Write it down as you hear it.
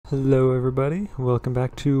Hello everybody, welcome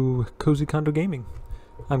back to Cozy Condo Gaming.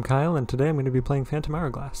 I'm Kyle and today I'm going to be playing Phantom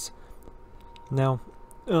Hourglass. Now,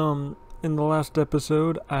 in the last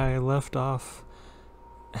episode I left off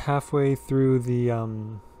halfway through the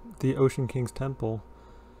Ocean King's temple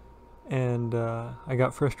and I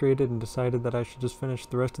got frustrated and decided that I should just finish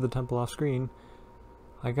the rest of the temple off screen.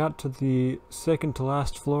 I got to the second to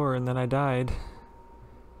last floor and then I died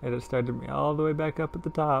and it started me all the way back up at the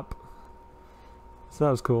top. So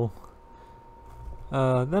that was cool.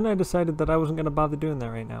 Then I decided that I wasn't going to bother doing that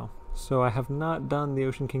right now. So I have not done the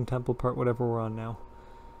Ocean King Temple part, whatever we're on now.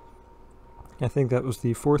 I think that was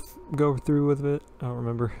the fourth go through with it. I don't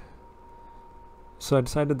remember. So I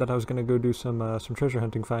decided that I was going to go do some treasure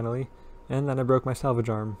hunting finally. And then I broke my salvage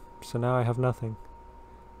arm. So now I have nothing.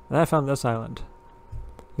 And I found this island.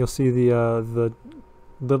 You'll see the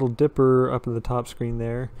little dipper up in the top screen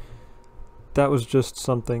there. That was just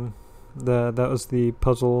something. That was the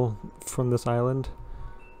puzzle from this island,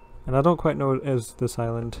 and I don't quite know it as this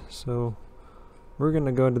island, so we're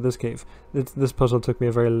gonna go into this cave. This puzzle took me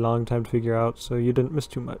a very long time to figure out, so you didn't miss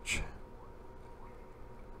too much.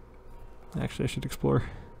 Actually, I should explore.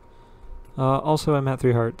 Also, I'm at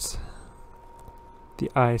 3 hearts.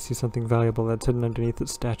 The eye sees something valuable that's hidden underneath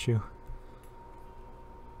its statue.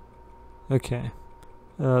 Okay,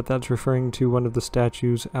 that's referring to one of the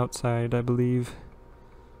statues outside, I believe.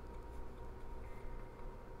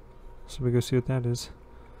 So we go see what that is.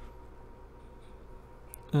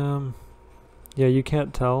 Yeah, you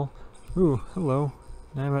can't tell. Ooh, hello.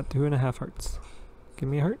 Now I'm at 2.5 hearts. Give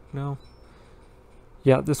me a heart? No.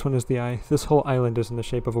 Yeah, this one is the eye. This whole island is in the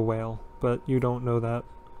shape of a whale, but you don't know that.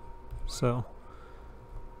 So.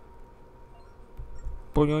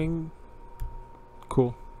 Boing.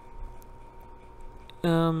 Cool.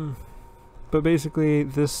 But basically,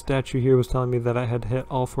 this statue here was telling me that I had hit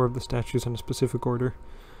all 4 of the statues in a specific order.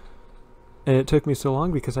 And it took me so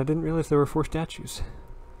long because I didn't realize there were 4 statues.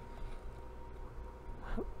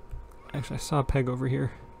 Actually, I saw a peg over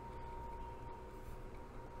here.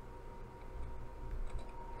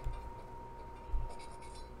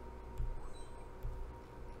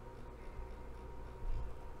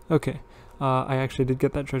 Okay. I actually did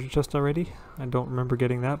get that treasure chest already. I don't remember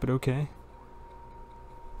getting that, but okay.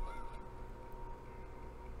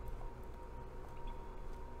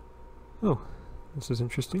 Oh, this is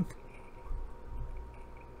interesting.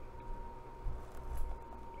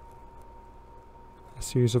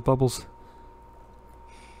 Series of bubbles.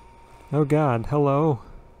 Oh god, hello.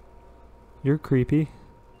 You're creepy.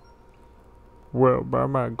 Well, by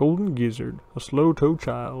my golden gizzard, a slow-toe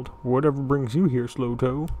child, whatever brings you here,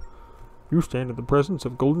 slow-toe? You stand in the presence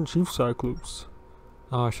of Golden Chief Cyclops.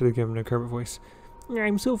 Oh, I should have given him a Kermit voice.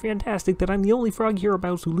 I'm so fantastic that I'm the only frog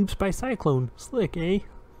hereabouts who leaps by cyclone. Slick, eh?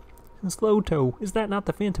 And slow-toe, is that not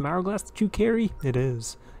the Phantom Hourglass that you carry? It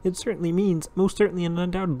is. It certainly means, most certainly and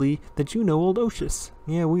undoubtedly, that you know old Oshus.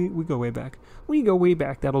 Yeah, we go way back. We go way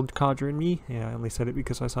back, that old codger and me. Yeah, I only said it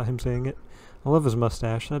because I saw him saying it. I love his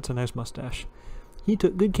mustache. That's a nice mustache. He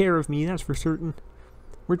took good care of me, that's for certain.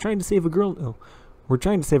 We're trying to save a girl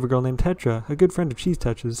named Tetra, a good friend of Cheese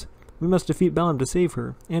Touch's. We must defeat Bellum to save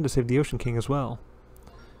her, and to save the Ocean King as well.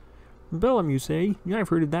 Bellum, you say? I've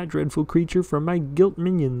heard of that dreadful creature from my guilt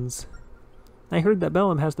minions. I heard that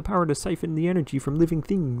Bellum has the power to siphon the energy from living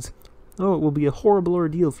things. Oh, it will be a horrible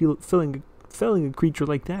ordeal felling a creature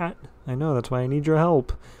like that. I know, that's why I need your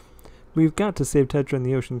help. We've got to save Tetra and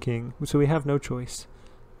the Ocean King, so we have no choice.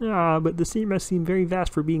 Ah, but the sea must seem very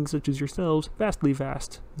vast for beings such as yourselves. Vastly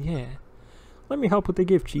vast. Yeah. Let me help with the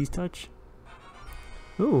gift, Cheese Touch.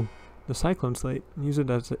 Ooh, the Cyclone Slate. Use it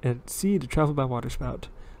at sea to travel by waterspout.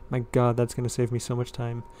 My god, that's going to save me so much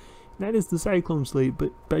time. That is the Cyclone Slate,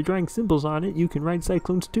 but by drawing symbols on it, you can ride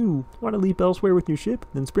cyclones too. Want to leap elsewhere with your ship?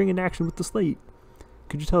 Then spring into action with the slate.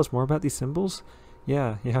 Could you tell us more about these symbols?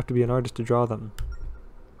 Yeah, you have to be an artist to draw them.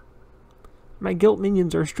 My guilt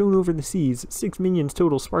minions are strewn over the seas, 6 minions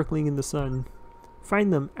total sparkling in the sun.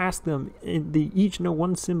 Find them, ask them, and they each know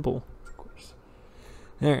one symbol. Of course.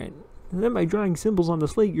 Alright, then by drawing symbols on the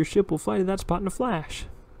slate, your ship will fly to that spot in a flash.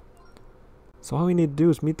 So all we need to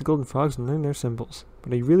do is meet the golden frogs and learn their symbols.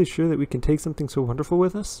 But are you really sure that we can take something so wonderful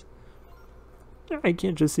with us? I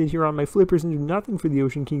can't just sit here on my flippers and do nothing for the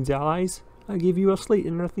Ocean King's allies. I'll give you a slate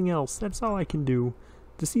and nothing else. That's all I can do.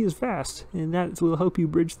 The sea is vast, and that will help you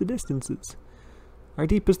bridge the distances. Our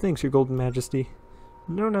deepest thanks, your golden majesty.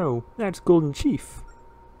 No, that's Golden Chief.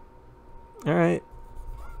 Alright.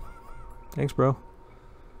 Thanks, bro.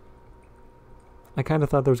 I kind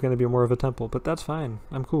of thought there was going to be more of a temple, but that's fine.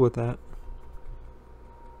 I'm cool with that.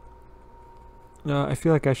 I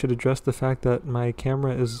feel like I should address the fact that my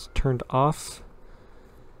camera is turned off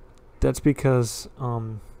That's because,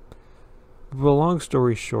 well, long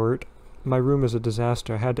story short, my room is a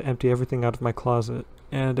disaster. I had to empty everything out of my closet,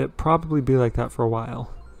 and it'd probably be like that for a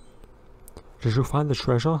while. Did you find the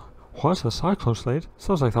treasure? What's a cyclone slate?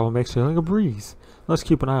 Sounds like that will make sailing a breeze. Let's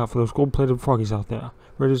keep an eye out for those gold-plated froggies out there.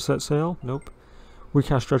 Ready to set sail? Nope. We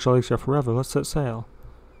can't stretch our legs here forever. Let's set sail.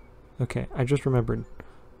 Okay, I just remembered.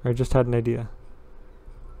 I just had an idea.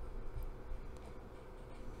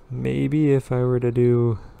 Maybe if I were to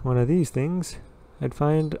do one of these things, I'd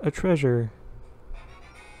find a treasure.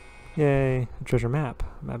 Yay, a treasure map.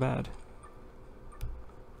 My bad.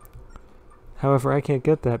 However, I can't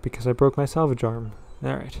get that because I broke my salvage arm.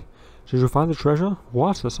 Alright. Did you find the treasure?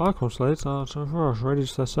 What? The cyclone slates? Ready to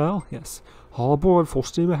set sail? Yes. All aboard, full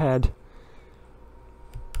steam ahead.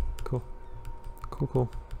 Cool.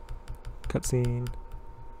 Cool. Cutscene.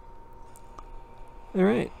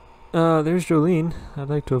 Alright. There's Jolene. I'd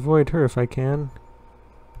like to avoid her if I can.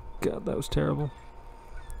 God, that was terrible.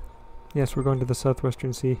 Yes, we're going to the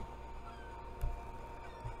Southwestern Sea.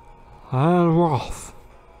 I'm off.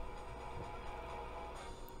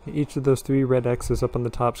 Each of those 3 red X's up on the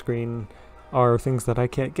top screen are things that I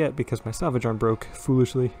can't get because my salvage arm broke,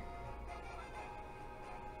 foolishly.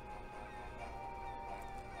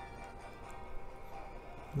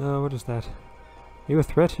 No, what is that? Are you a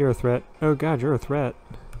threat? You're a threat. Oh god, you're a threat.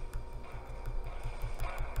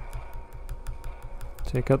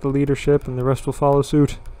 Take out the leadership and the rest will follow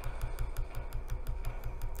suit.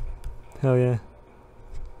 Hell yeah.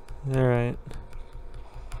 Alright.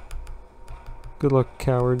 Good luck,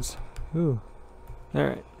 cowards. Ooh.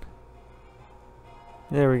 Alright.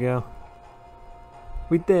 There we go.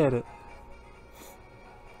 We did it.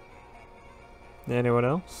 Anyone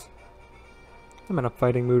else? I'm in a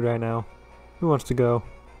fighting mood right now. Who wants to go?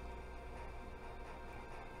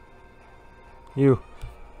 You.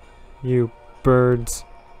 You birds.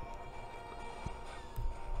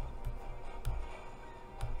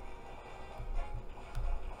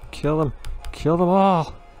 Kill them. Kill them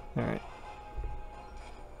all. Alright.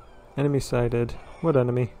 Enemy sighted. What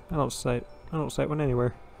enemy? I don't sight one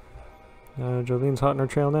anywhere. Jolene's hot on her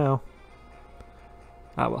trail now.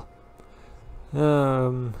 Ah well.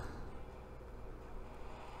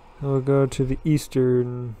 We'll go to the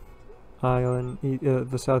eastern island,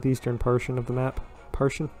 the southeastern portion of the map.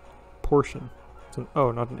 Portion? It's an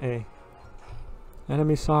O, not an A.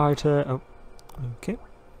 Enemy sighted. Oh, okay.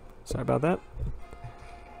 Sorry about that.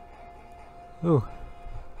 Oh,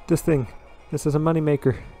 this thing. This is a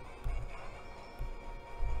moneymaker.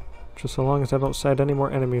 Just so long as I don't sight any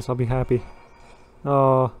more enemies, I'll be happy.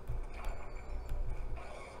 Oh.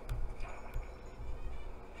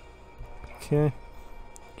 Okay.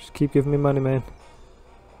 Just keep giving me money, man.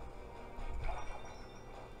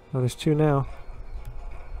 Oh, there's 2 now.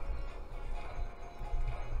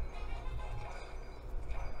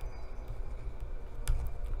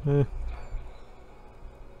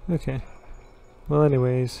 Okay. Well,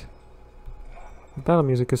 anyways. The battle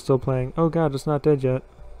music is still playing. Oh god, it's not dead yet.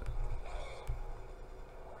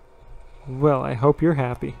 Well, I hope you're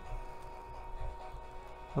happy.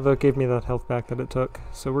 Although it gave me that health back that it took,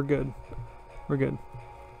 so we're good. We're good.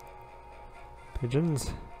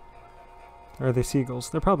 Pigeons? Or are they seagulls?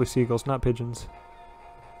 They're probably seagulls, not pigeons.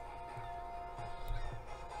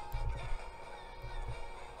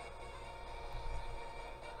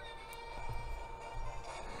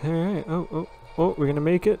 Alright, oh, we're gonna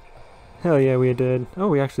make it? Hell yeah, we did. Oh,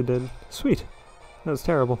 we actually did. Sweet. That was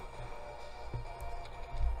terrible.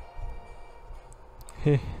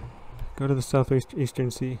 Hey, go to the southeastern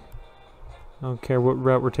sea. I don't care what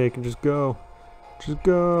route we're taking, just go. Just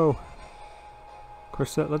go.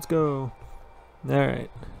 Corset, let's go. Alright.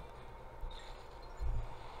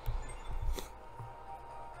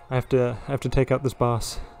 I have to take out this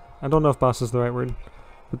boss. I don't know if boss is the right word,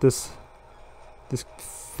 but this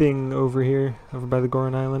thing over here, over by the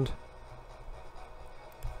Goron Island.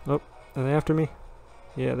 Oh, are they after me?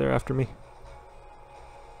 Yeah, they're after me.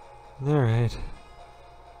 Alright.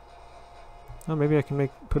 Oh, maybe I can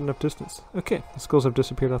put enough distance. Okay, the skulls have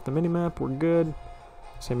disappeared off the minimap. We're good.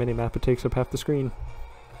 Say minimap, it takes up half the screen.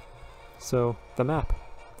 So, the map.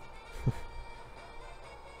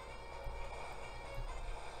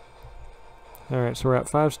 Alright, so we're at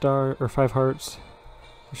 5 hearts.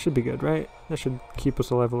 It should be good, right? That should keep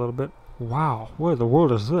us alive a little bit. Wow, what in the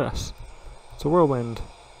world is this? It's a whirlwind.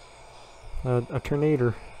 A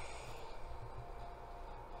tornado.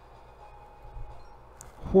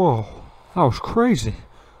 Whoa, that was crazy.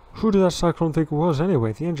 Who did that cyclone think it was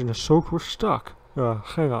anyway? The engine is soaked, we're stuck.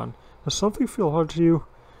 Hang on. Does something feel hard to you?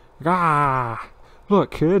 Ah!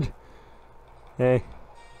 Look, kid. Hey.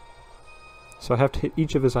 So I have to hit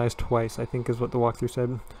each of his eyes twice, I think is what the walkthrough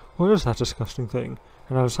said. What is that disgusting thing?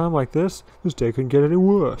 And at a time like this day couldn't get any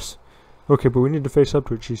worse. Okay, but we need to face up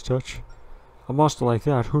to it, Cheese Touch. A monster like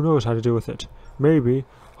that, who knows how to deal with it? Maybe...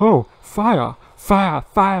 Oh! Fire! Fire!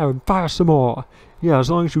 Fire! And fire some more! Yeah,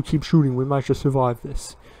 as long as you keep shooting, we might just survive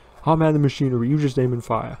this. I'll man the machinery, you just aim and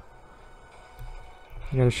fire.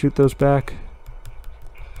 You gotta shoot those back.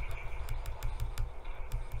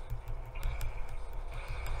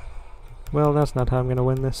 Well, that's not how I'm gonna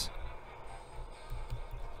win this.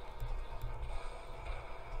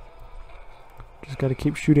 Just gotta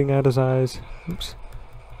keep shooting at his eyes. Oops.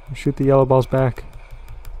 Shoot the yellow balls back.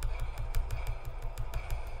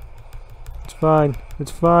 It's fine.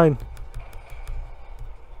 It's fine.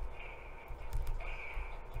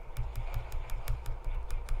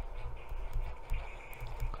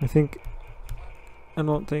 I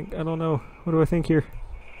don't know. What do I think here?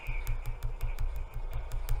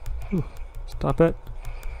 Ooh, stop it.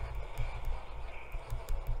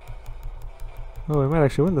 Oh, I might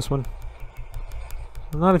actually win this one.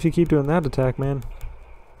 Well, not if you keep doing that attack, man.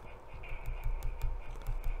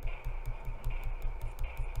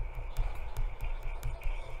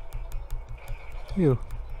 Ew.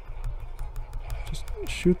 Just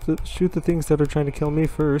shoot the things that are trying to kill me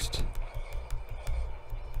first.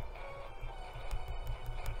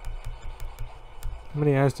 How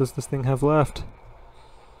many eyes does this thing have left?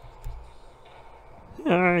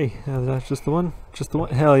 Aye, that's just the one? Just the one?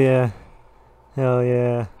 Hell yeah. Hell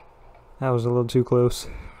yeah. That was a little too close.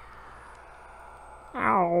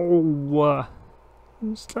 Ow!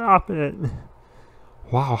 Stop it.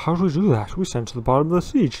 Wow, how did we do that? We sent to the bottom of the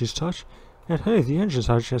sea, Cheese Touch. And hey, the engine's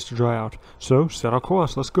had a chance to dry out. So, set our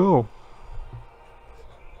course, let's go.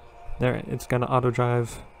 There, it's gonna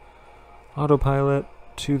auto-drive. Autopilot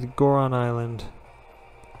to the Goron Island.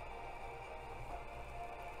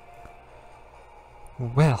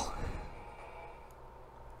 Well.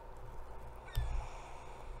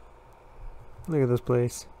 Look at this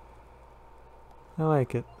place. I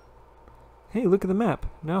like it. Hey, look at the map.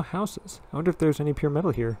 Now houses. I wonder if there's any pure metal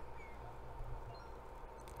here.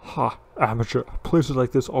 Ha, amateur. Places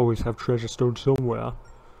like this always have treasure stored somewhere.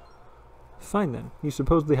 Fine then. You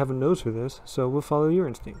supposedly have a nose for this, so we'll follow your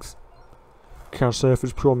instincts. Can't say if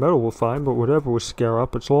it's pure metal we'll find, but whatever will scare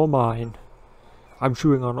up, it's all mine. I'm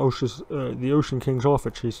chewing on the Ocean King's offer,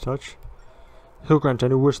 Cheese Touch. He'll grant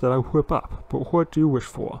any wish that I whip up, but what do you wish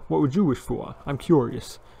for? What would you wish for? I'm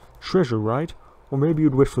curious. Treasure, right? Or maybe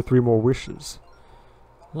you'd wish for 3 more wishes.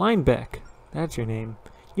 Linebeck. That's your name.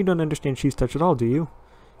 You don't understand Cheese Touch at all, do you?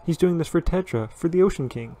 He's doing this for Tetra, for the Ocean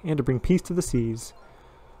King, and to bring peace to the seas.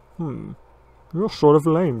 You're sort of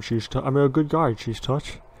lame, Cheese Touch. I mean, a good guy, Cheese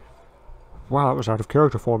Touch. Wow, that was out of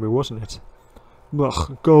character for me, wasn't it?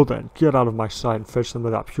 Ugh, go then. Get out of my sight and fetch some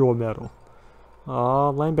of that pure metal.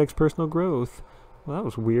 Aw, Linebeck's personal growth. Well, that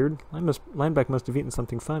was weird. Linebeck must have eaten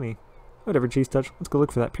something funny. Whatever, Cheese Touch. Let's go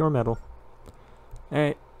look for that pure metal.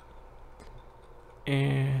 Hey.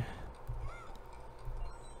 You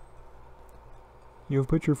have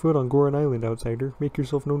put your foot on Goron Island, outsider. Make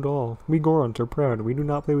yourself known to all. We Gorons are proud. We do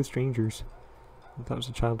not play with strangers. That was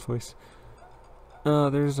a child's voice.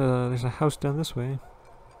 There's a house down this way.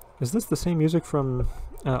 Is this the same music from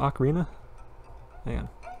Ocarina? Hang on.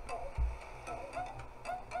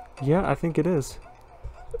 Yeah, I think it is.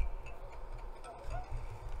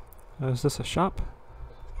 Is this a shop?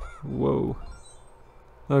 Whoa.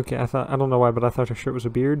 Okay, I don't know why, but I thought her shirt was a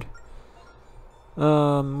beard.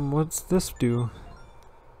 What's this do?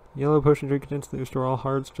 Yellow potion drink against the restore all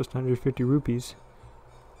hearts, just 150 rupees.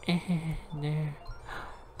 No.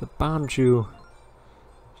 The Bombchus.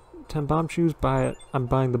 10 Bombchus, buy it. I'm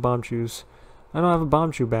buying the Bombchus. I don't have a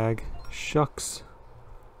Bombchu bag. Shucks.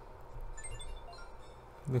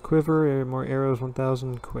 The quiver, more arrows,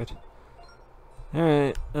 1,000, quit.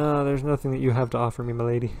 Alright, there's nothing that you have to offer me,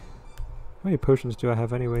 milady. How many potions do I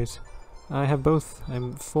have anyways? I have both.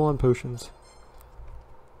 I'm full on potions.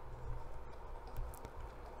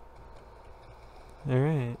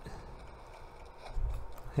 Alright.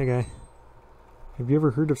 Hey guy. Have you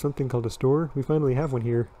ever heard of something called a store? We finally have one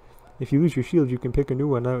here. If you lose your shield, you can pick a new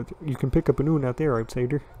one out. You can pick up a new one out there,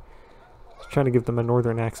 outsider. I was trying to give them a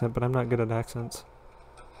northern accent, but I'm not good at accents.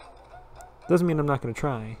 Doesn't mean I'm not going to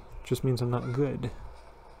try. It just means I'm not good.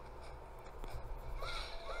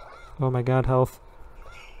 Oh my god, health.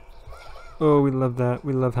 Oh, we love that.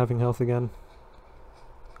 We love having health again.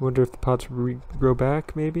 I wonder if the pots grow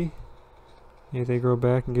back, maybe? Yeah, they grow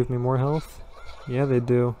back and give me more health? Yeah, they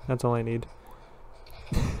do. That's all I need.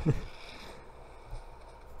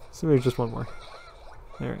 So maybe just one more.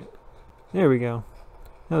 Alright. There we go.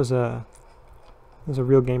 That was There's a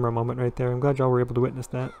real gamer moment right there. I'm glad y'all were able to witness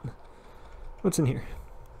that. What's in here?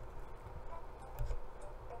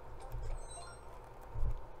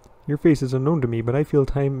 Your face is unknown to me, but I feel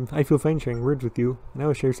fine sharing words with you, and I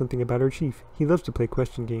will share something about our chief. He loves to play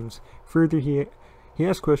question games. Further, he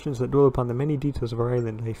asks questions that dwell upon the many details of our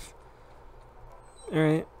island life.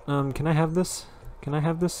 Alright, can I have this? Can I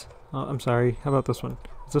have this? Oh, I'm sorry. How about this one?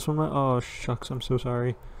 Is this one my— oh, shucks, I'm so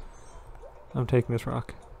sorry. I'm taking this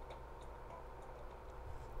rock.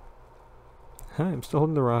 Huh, I'm still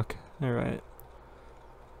holding the rock. Alright.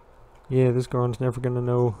 Yeah, this Goron's never gonna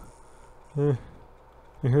know.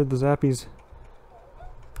 I heard the zappies.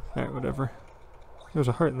 Alright, whatever. There's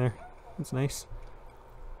a heart in there. That's nice.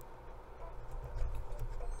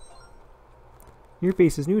 Your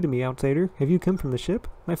face is new to me, outsider. Have you come from the ship?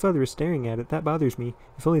 My father is staring at it. That bothers me.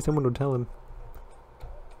 If only someone would tell him.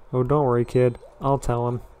 Oh, don't worry, kid. I'll tell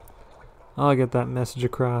him. I'll get that message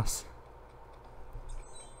across.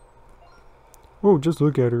 Oh, just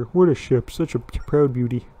look at her. What a ship. Such a proud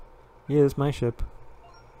beauty. Yeah, it's my ship.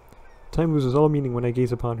 Time loses all meaning when I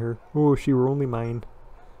gaze upon her. Oh, if she were only mine.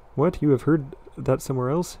 What? You have heard that somewhere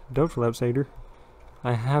else? Doubtful, outsider.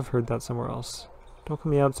 I have heard that somewhere else. Don't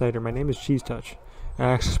call me outsider. My name is Cheese Touch.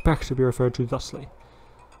 I expect to be referred to thusly.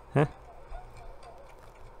 Huh?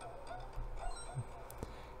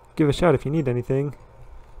 Give a shout if you need anything.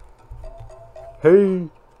 Hey!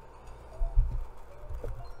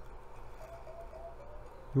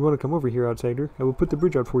 You want to come over here, outsider? I will put the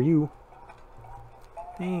bridge out for you.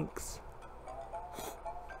 Thanks.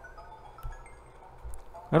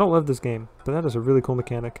 I don't love this game, but that is a really cool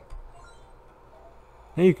mechanic.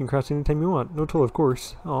 Hey, you can cross anytime you want. No toll, of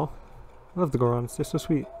course. Aw. I love the Gorons. They're so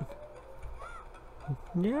sweet.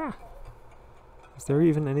 Yeah. Is there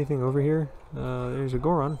even anything over here? There's a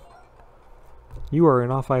Goron. You are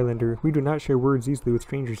an off-islander. We do not share words easily with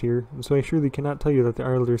strangers here, and so I surely cannot tell you that the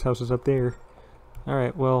Islander's house is up there.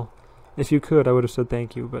 Alright, well, if you could, I would have said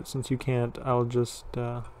thank you, but since you can't, I'll just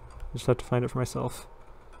have to find it for myself.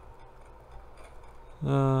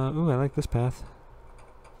 Ooh, I like this path.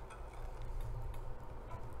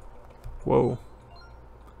 Whoa.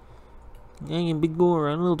 I am Big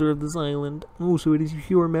Goron, elder of this island. Oh, so it is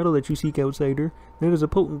pure metal that you seek, outsider. That is a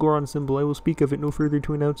potent Goron symbol. I will speak of it no further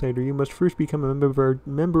to an outsider. You must first become a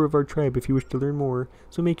member of our tribe if you wish to learn more.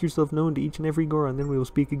 So make yourself known to each and every Goron, then we will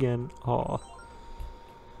speak again. Aw.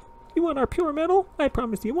 You want our pure metal? I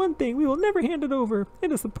promise you one thing, we will never hand it over.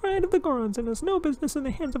 It is the pride of the Gorons and has no business in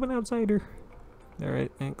the hands of an outsider.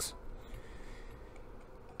 Alright, thanks.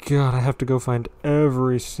 God, I have to go find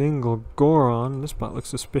every single Goron. This spot looks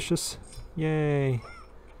suspicious. Yay.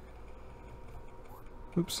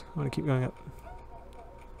 Oops, I want to keep going up.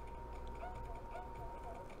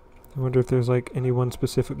 I wonder if there's like any one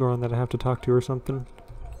specific Goron that I have to talk to or something.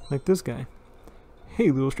 Like this guy. Hey,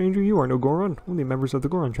 little stranger, you are no Goron. Only members of the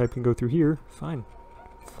Goron tribe can go through here. Fine.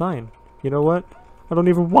 Fine. You know what? I don't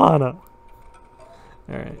even wanna.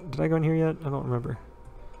 Alright, did I go in here yet? I don't remember.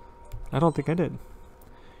 I don't think I did.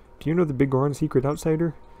 Do you know the big Goron secret,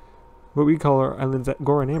 outsider? What we call our island's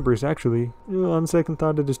Goron Ambers, actually. On second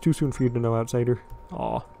thought, it is too soon for you to know, outsider.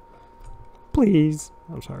 Aw. Please.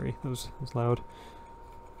 I'm sorry, that was loud.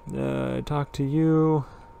 I talked to you.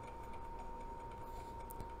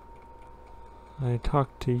 I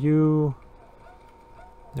talked to you.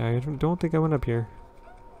 I don't think I went up here.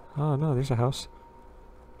 Oh no, there's a house.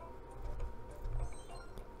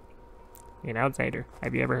 An outsider.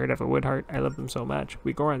 Have you ever heard of a wood heart? I love them so much.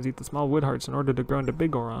 We Gorons eat the small wood hearts in order to grow into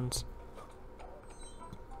big Gorons.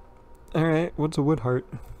 Alright, what's a wood heart?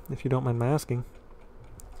 If you don't mind my asking.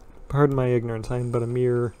 Pardon my ignorance, I am but a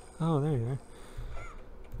mere— oh, there you are.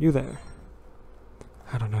 You there.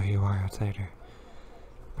 I don't know who you are, outsider,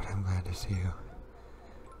 but I'm glad to see you.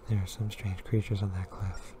 There are some strange creatures on that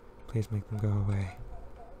cliff. Please make them go away.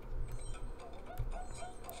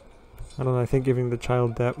 I don't know, I think giving the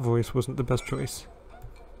child that voice wasn't the best choice.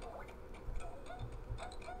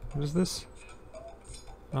 What is this?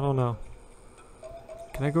 I don't know.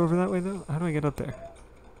 Can I go over that way though? How do I get up there?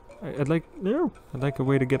 I'd like a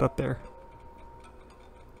way to get up there.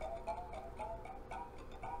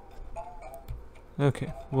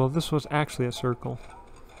 Okay, well this was actually a circle.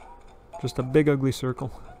 Just a big ugly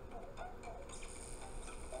circle.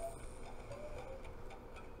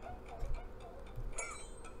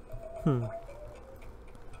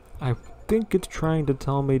 I think it's trying to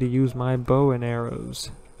tell me to use my bow and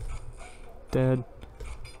arrows. Dead.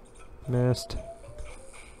 Missed.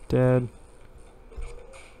 Dead.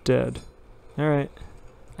 Dead. Alright.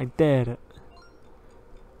 I did it.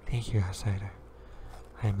 Thank you, outsider.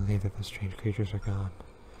 I am relieved that the strange creatures are gone.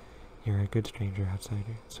 You're a good stranger,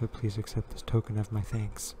 outsider, so please accept this token of my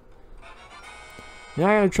thanks. Yeah,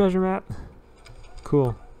 I got a treasure map.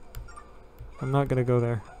 Cool. I'm not gonna go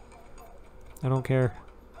there. I don't care.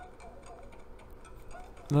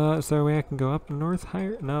 Is there a way I can go up north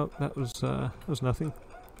higher? No, that was nothing.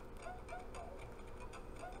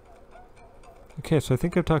 Okay, so I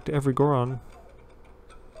think I've talked to every Goron.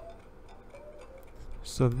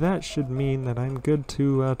 So that should mean that I'm good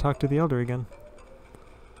to talk to the Elder again.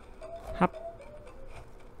 Hop.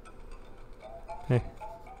 Hey.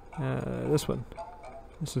 This one.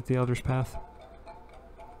 This is the Elder's path.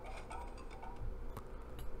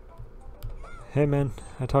 Hey man,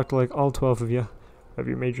 I talked to like all 12 of you. Have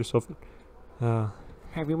you made yourself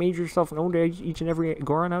known to each and every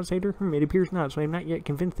Goron outsider? It appears not, so I am not yet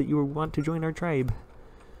convinced that you want to join our tribe.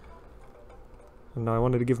 No, I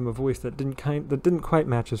wanted to give him a voice that didn't quite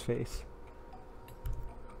match his face.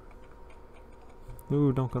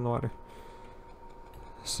 Ooh, don't go in the water.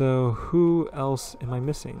 So, who else am I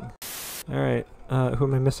missing? Alright, who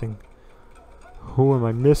am I missing? Who am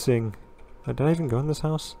I missing? Did I even go in this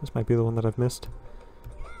house? This might be the one that I've missed.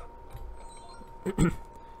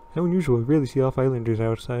 How unusual, we rarely see off-islanders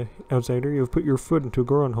outsider. You have put your foot into a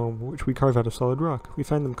Goron home, which we carve out of solid rock. We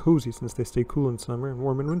find them cozy since they stay cool in summer and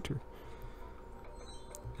warm in winter.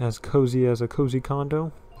 As cozy as a cozy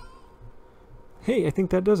condo. Hey, I think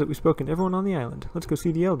that does it. We've spoken to everyone on the island. Let's go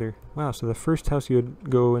see the Elder. Wow, so the first house you would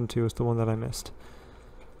go into is the one that I missed.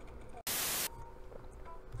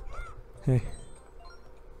 Hey.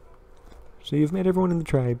 So you've met everyone in the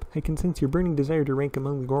tribe. I can sense your burning desire to rank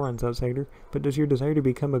among the Gorons, outsider. But does your desire to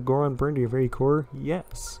become a Goron burn to your very core?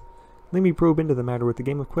 Yes. Let me probe into the matter with a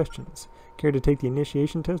game of questions. Care to take the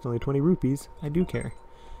initiation test? Only 20 rupees. I do care.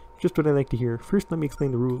 Just what I like to hear. First, let me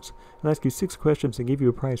explain the rules. I'll ask you 6 questions and give you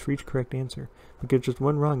a prize for each correct answer. But get just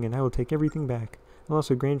one wrong and I will take everything back. I'll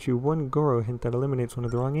also grant you 1 Goro hint that eliminates one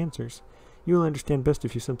of the wrong answers. You will understand best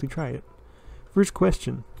if you simply try it. First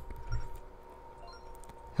question.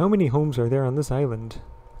 How many homes are there on this island?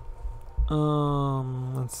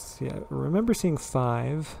 Let's see. I remember seeing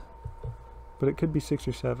 5, but it could be 6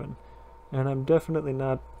 or 7. And I'm definitely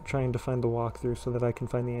not trying to find the walkthrough so that I can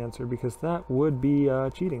find the answer, because that would be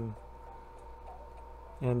cheating.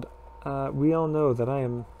 And we all know that I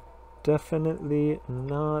am definitely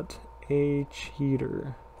not a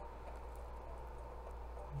cheater.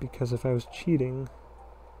 Because if I was cheating...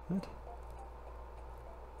 What?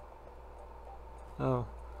 Oh.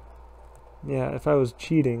 Yeah, if I was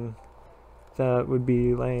cheating, that would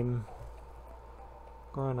be lame.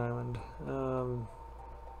 Goron Island.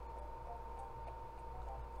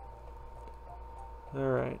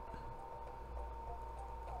 Alright.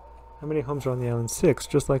 How many homes are on the island? 6,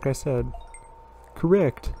 just like I said.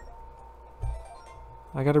 Correct.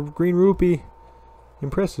 I got a green rupee.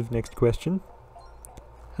 Impressive. Next question.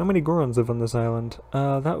 How many Gorons live on this island?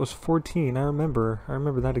 That was 14. I remember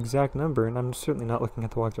that exact number, and I'm certainly not looking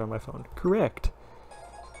at the walkthrough on my phone. Correct.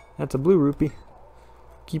 That's a blue rupee.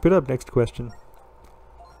 Keep it up. Next question.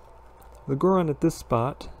 The Goron at this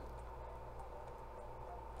spot.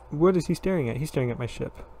 What is he staring at? He's staring at my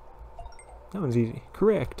ship. That one's easy.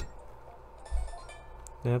 Correct.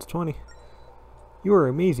 That's 20. You are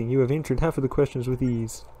amazing. You have answered half of the questions with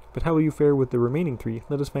ease. But how will you fare with the remaining 3?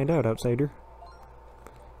 Let us find out, outsider.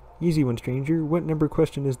 Easy one, stranger. What number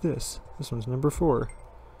question is this? This one's number 4.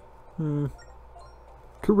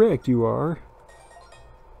 Correct, you are.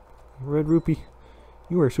 Red rupee.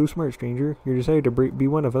 You are so smart, stranger. Your desire to be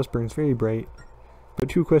one of us burns very bright. But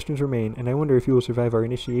 2 questions remain, and I wonder if you will survive our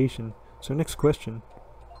initiation. So next question.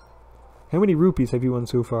 How many rupees have you won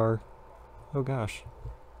so far? Oh gosh.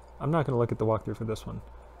 I'm not going to look at the walkthrough for this one.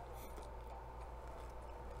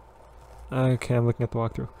 Okay, I'm looking at the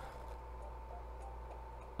walkthrough.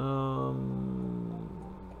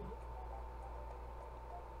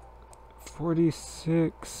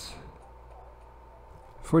 46.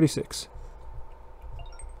 46.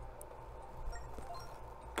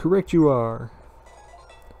 Correct you are.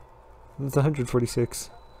 That's 146.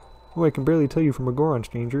 Oh, I can barely tell you from a Goron,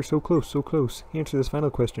 stranger. So close, so close. Answer this final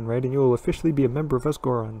question right, and you will officially be a member of us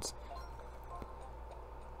Gorons.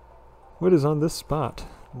 What is on this spot?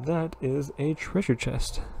 That is a treasure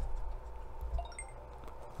chest.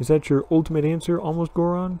 Is that your ultimate answer, almost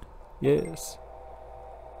Goron? Yes.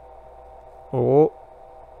 Oh.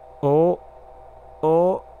 Oh.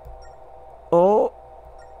 Oh. Oh.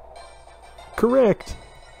 Correct!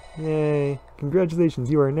 Yay.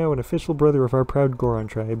 Congratulations, you are now an official brother of our proud Goron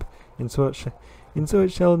tribe. And so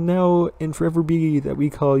it shall now and forever be that we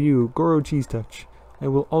call you Goro Cheese Touch. I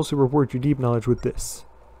will also reward your deep knowledge with this.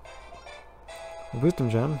 A wisdom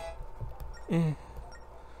gem?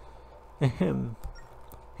 Ahem.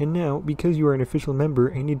 And now, because you are an official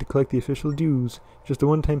member, I need to collect the official dues. Just a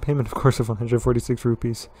one-time payment, of course, of 146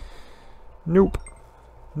 rupees. Nope.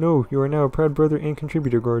 No, you are now a proud brother and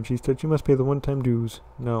contributor, Gorgeous, that you must pay the one-time dues.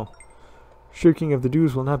 No. Shirking of the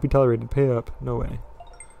dues will not be tolerated. Pay up. No way.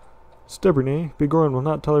 Stubborn, eh? Big Goron will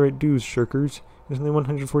not tolerate dues, shirkers. It's only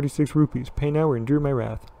 146 rupees. Pay now or endure my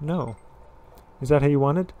wrath. No. Is that how you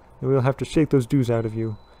want it? Then we will have to shake those dues out of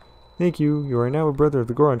you. Thank you. You are now a brother of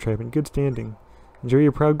the Goron tribe in good standing. Enjoy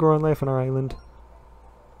your proud Goron life on our island.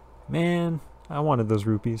 Man, I wanted those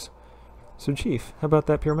rupees. So, Chief, how about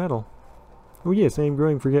that pure metal? Oh yes, I am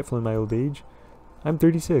growing forgetful in my old age. I'm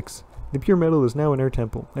 36. The pure metal is now in our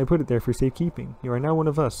temple. I put it there for safekeeping. You are now one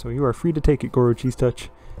of us, so you are free to take it, Goro Cheese Touch.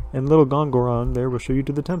 And little Goron there will show you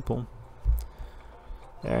to the temple.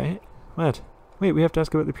 Alright. What? Wait, we have to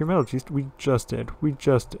ask about the pure metal cheese. We just did. We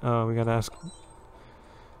gotta ask.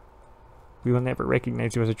 We will never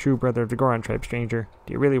recognize you as a true brother of the Goron tribe, stranger.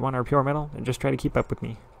 Do you really want our pure metal? Then just try to keep up with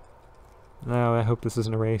me. No, I hope this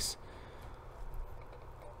isn't a race.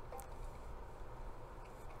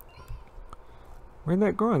 Where'd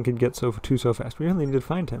that Goron kid get so fast? We really need to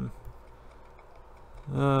find him.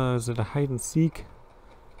 Is it a hide and seek?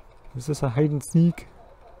 Is this a hide and seek?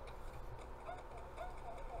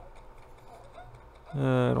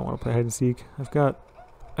 I don't want to play hide and seek. I've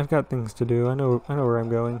got things to do. I know where I'm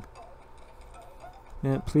going.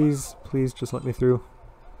 Yeah, please just let me through.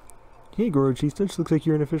 Hey, Goron Cheese Touch, looks like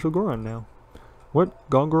you're an official Goron now. What?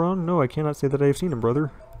 Goron? No, I cannot say that I have seen him,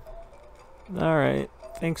 brother. Alright.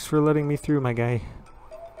 Thanks for letting me through, my guy.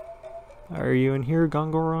 Are you in here,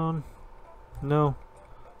 Goron? No.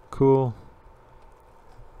 Cool.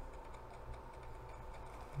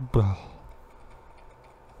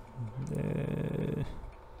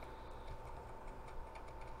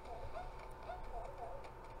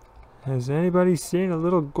 Has anybody seen a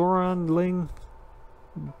little Goronling?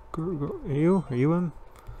 Are you him?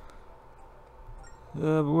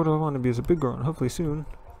 But what do I want to be as a big Goron? Hopefully soon.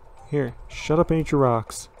 Here, shut up and eat your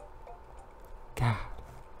rocks. God.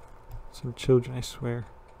 Some children, I swear.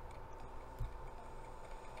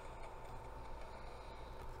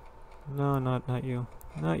 No, not you.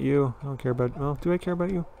 Not you. I don't care about... Well, do I care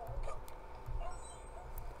about you?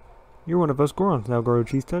 You're one of us Gorons now, Goro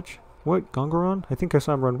Cheese Touch. What, Goron? I think I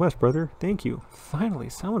saw him run west, brother. Thank you. Finally,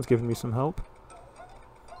 someone's giving me some help.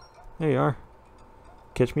 There you are.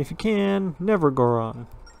 Catch me if you can. Never, Goron.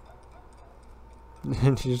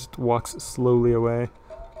 And she just walks slowly away.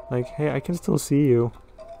 Like, hey, I can still see you.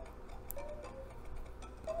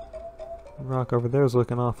 Rock over there is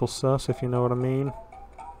looking awful sus, if you know what I mean.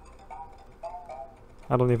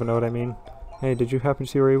 I don't even know what I mean. Hey, did you happen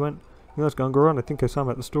to see where he went? You lost Goron? I think I saw him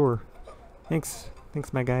at the store. Thanks,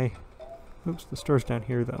 my guy. Oops, the store's down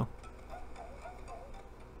here, though.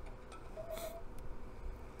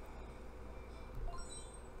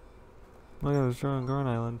 Look at this on Goron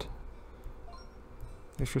Island.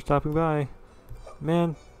 Thanks for stopping by.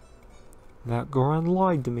 Man, that Goron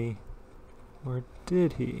lied to me. Or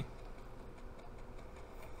did he?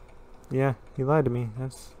 Yeah, he lied to me.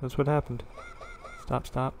 That's what happened.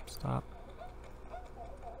 Stop.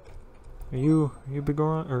 Are you big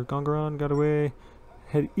Goron or Goron? Got away.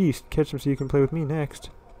 Head east. Catch him so you can play with me next.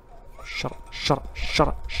 Shut up.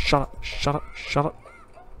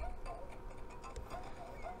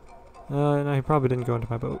 No, he probably didn't go into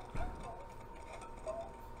my boat.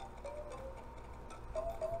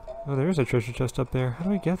 Oh, there is a treasure chest up there. How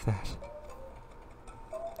do I get that?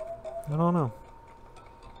 I don't know.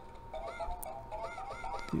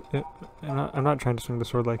 I'm not trying to swing the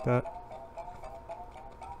sword like that.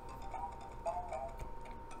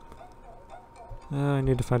 I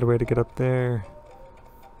need to find a way to get up there.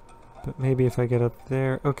 But maybe if I get up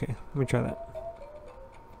there... Okay, let me try that.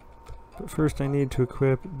 But first I need to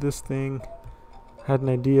equip this thing. Had an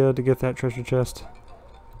idea to get that treasure chest.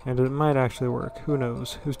 And it might actually work. Who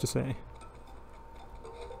knows? Who's to say?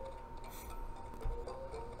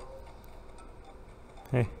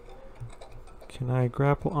 Hey. Can I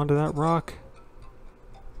grapple onto that rock?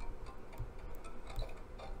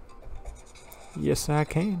 Yes, I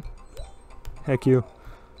can. Heck you.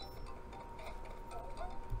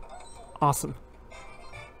 Awesome.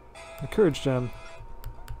 A courage gem.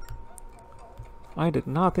 I did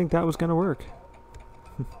not think that was gonna work.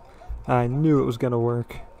 I knew it was gonna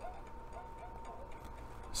work.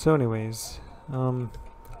 So anyways,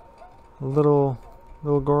 little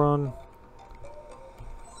Goron.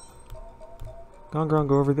 Goron,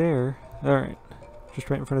 go over there. Alright. Just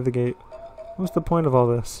right in front of the gate. What's the point of all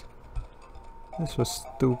this? This was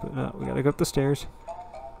stupid. No, we gotta go up the stairs.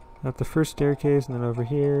 Up the first staircase and then over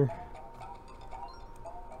here.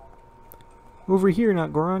 Over here,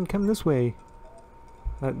 not Goron. Come this way.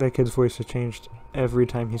 That kid's voice has changed every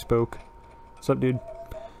time he spoke. What's up, dude?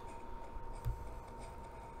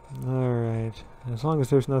 Alright. As long as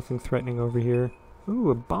there's nothing threatening over here.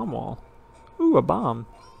 Ooh, a bomb wall. Ooh, a bomb.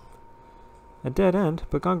 A dead end,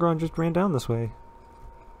 but Goron just ran down this way.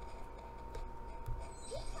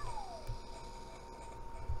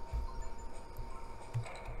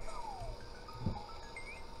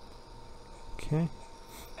 Okay.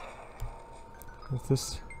 What's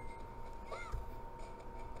this?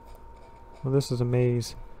 Well, this is a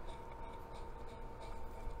maze.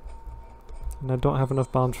 And I don't have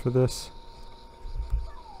enough bombs for this.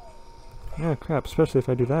 Yeah, crap, especially if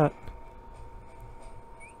I do that.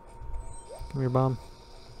 Give me your bomb.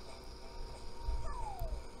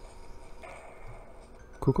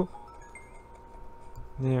 Cool.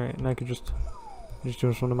 Alright, and I could just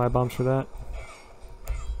use one of my bombs for that.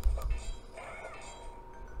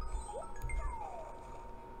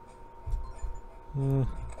 Yeah.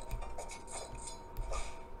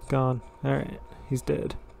 Gone. Alright, he's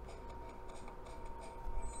dead.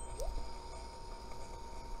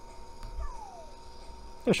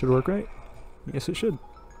 That should work, right? Yes, it should.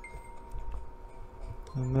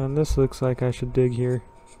 And then this looks like I should dig here.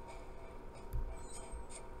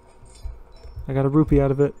 I got a rupee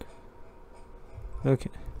out of it.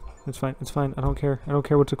 Okay. It's fine, it's fine. I don't care. I don't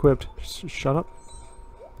care what's equipped. Just shut up.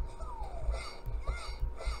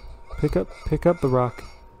 Pick up the rock.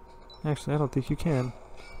 Actually, I don't think you can.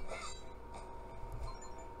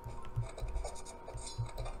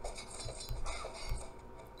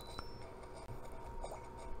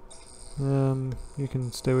 You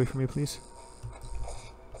can stay away from me, please.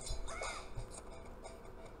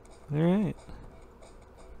 Alright.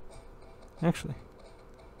 Actually.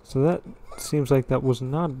 So that seems like that was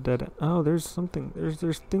not a dead end. Oh, there's something.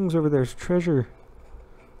 There's things over there. There's treasure.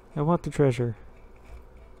 I want the treasure.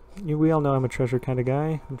 We all know I'm a treasure kind of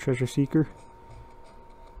guy. I'm a treasure seeker.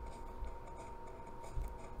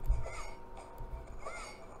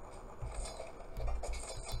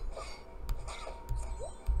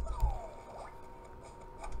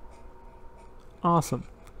 Awesome.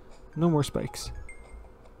 No more spikes.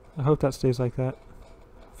 I hope that stays like that.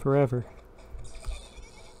 Forever.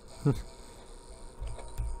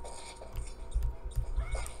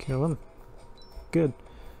 Kill him. Good.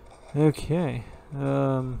 Okay.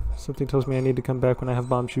 Something tells me I need to come back when I have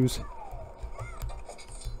Bombchus.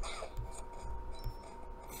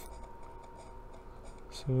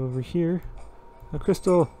 So over here, a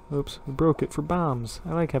crystal. Oops, we broke it for bombs.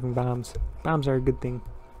 I like having bombs. Bombs are a good thing.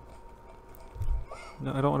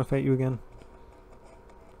 No, I don't want to fight you again.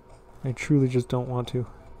 I truly just don't want to.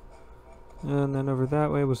 And then over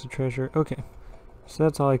that way was the treasure. Okay, so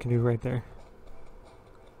that's all I can do right there.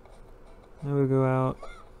 Now we go out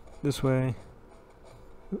this way.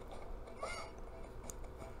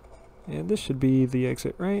 And this should be the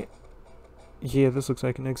exit, right? Yeah, this looks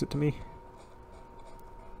like an exit to me.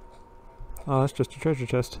 Oh, that's just a treasure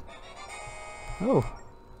chest. Oh,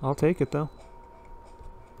 I'll take it though.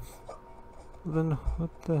 Then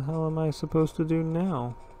what the hell am I supposed to do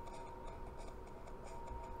now?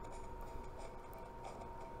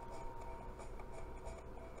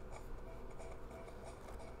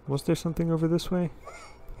 Was there something over this way?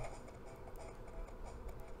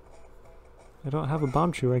 I don't have a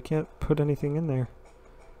Bombchus. I can't put anything in there.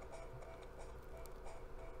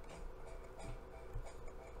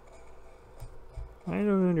 I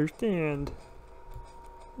don't understand.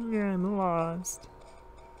 Yeah, I'm lost.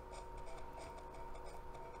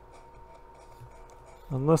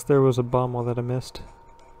 Unless there was a bomb wall that I missed,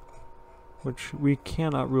 which we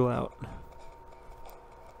cannot rule out.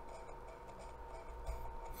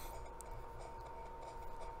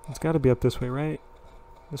 It's got to be up this way, right?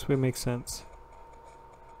 This way makes sense.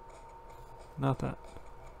 Not that.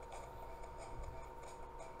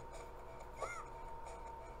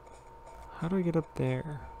 How do I get up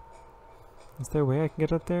there? Is there a way I can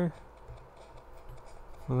get up there?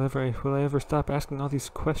 Will I ever stop asking all these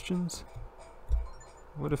questions?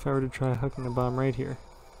 What if I were to try hooking a bomb right here?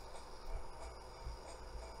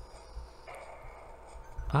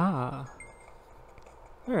 Ah.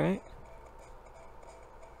 Alright.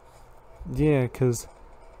 Yeah, because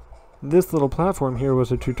this little platform here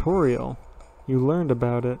was a tutorial. You learned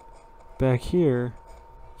about it back here.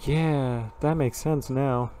 Yeah, that makes sense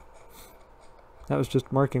now. That was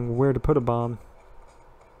just marking where to put a bomb.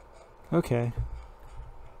 Okay.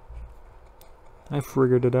 I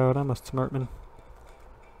figured it out. I'm a smart man.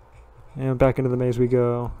 And back into the maze we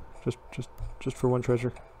go. Just for one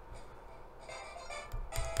treasure.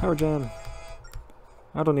 Power gem.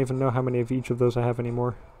 I don't even know how many of each of those I have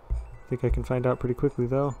anymore. think I can find out pretty quickly,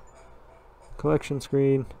 though. Collection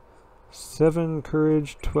screen. 7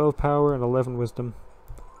 courage, 12 power, and 11 wisdom.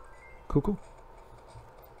 Cool, cool.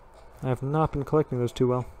 I have not been collecting those too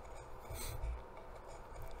well.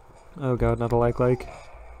 Oh god, not a like. I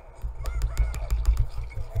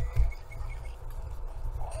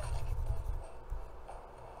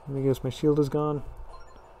guess my shield is gone.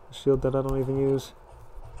 A shield that I don't even use.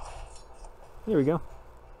 There we go.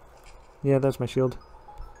 Yeah, that's my shield.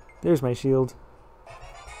 There's my shield.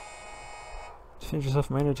 Defend yourself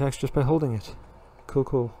from minor attacks just by holding it. Cool,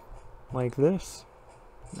 cool. Like this?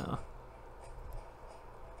 No.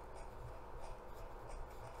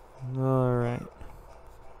 Alright.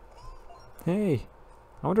 Hey!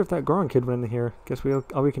 I wonder if that Goron kid went in here. Guess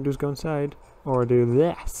all we can do is go inside. Or do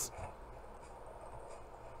this.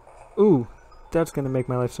 Ooh! That's gonna make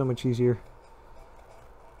my life so much easier.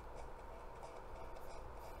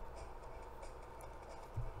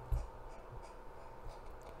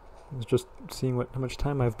 I was just seeing how much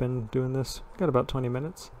time I've been doing this. Got about 20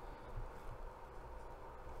 minutes.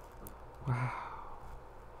 Wow.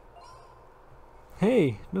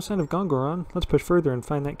 Hey, no sign of Goron. Let's push further and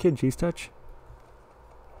find that kid, Cheese Touch.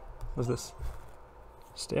 What's this?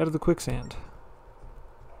 Stay out of the quicksand.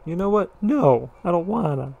 You know what? No, I don't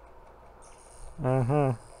wanna.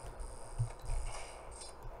 Uh-huh.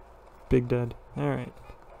 Big dead. Alright.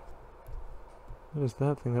 What is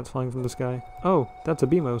that thing that's flying from the sky? Oh, that's a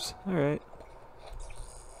Beamos. Alright.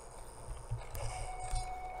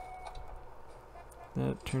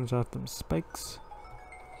 That turns off them spikes.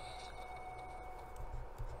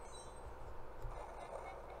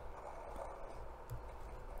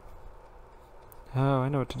 Oh, I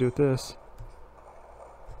know what to do with this.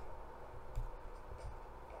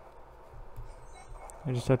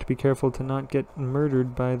 I just have to be careful to not get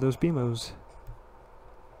murdered by those Beamos.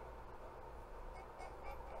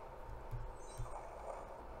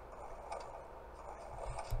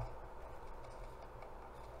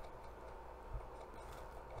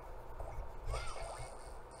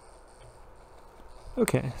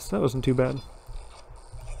 Okay, so that wasn't too bad.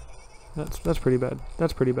 That's pretty bad.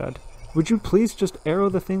 That's pretty bad. Would you please just arrow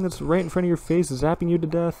the thing that's right in front of your face, zapping you to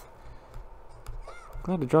death?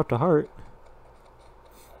 Glad it dropped a heart.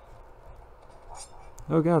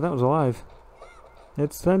 Oh god, that was alive.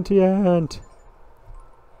 It's sentient!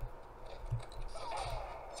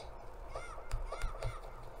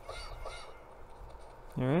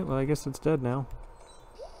 Alright, well I guess it's dead now.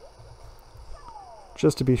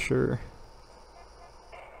 Just to be sure.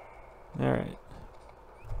 Alright.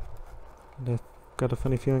 I've got a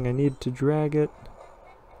funny feeling I need to drag it.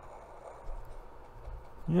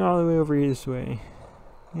 All the way over this way.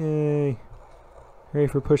 Yay. Hooray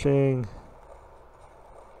for pushing.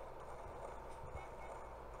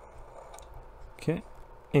 Okay.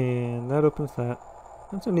 And that opens that.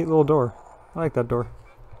 That's a neat little door. I like that door.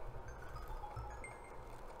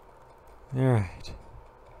 Alright.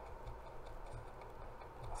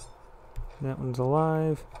 That one's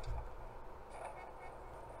alive.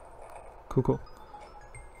 Cool, cool.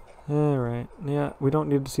 Alright, yeah, we don't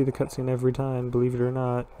need to see the cutscene every time, believe it or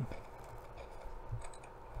not.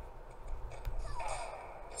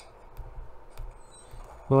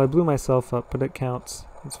 Well, I blew myself up, but it counts.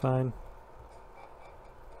 It's fine.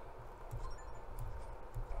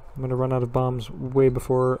 I'm gonna run out of bombs way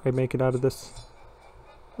before I make it out of this.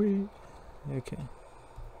 Whee! Okay.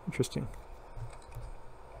 Interesting.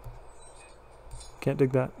 Can't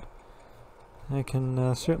dig that. I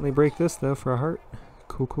can certainly break this, though, for a heart.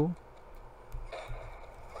 Cool, cool.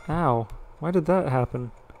 Ow. Why did that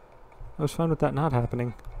happen? I was fine with that not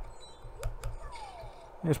happening.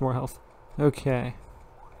 There's more health. Okay.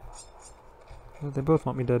 Well, they both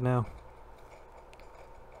want me dead now.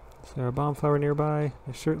 Is there a bomb flower nearby?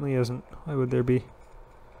 There certainly isn't. Why would there be?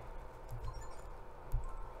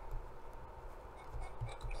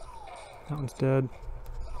 That one's dead.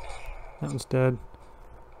 That one's dead.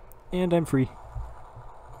 And I'm free.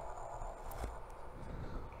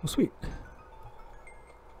 Well, sweet.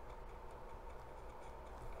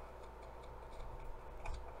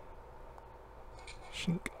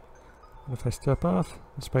 Shink. What if I step off?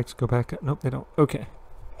 The spikes go back up. Nope, they don't. Okay.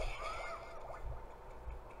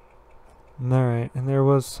 Alright, and there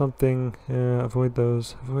was something. Avoid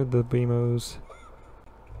those. Avoid the Beamos.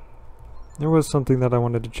 There was something that I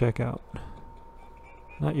wanted to check out.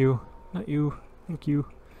 Not you. Not you. Thank you.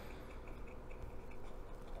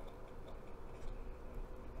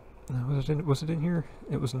 Was it in here?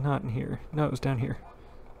 It was not in here. No, it was down here.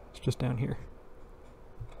 It's just down here.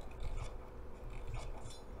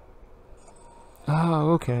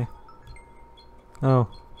 Oh, okay. Oh.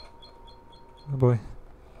 Oh boy.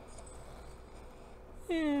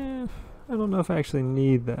 I don't know if I actually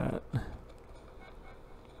need that.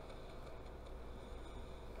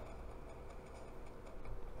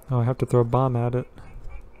 Oh, I have to throw a bomb at it.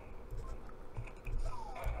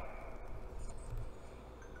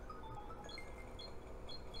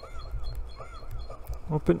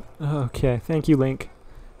 Open. Okay, thank you, Link.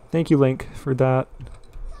 Thank you, Link, for that.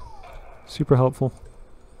 Super helpful.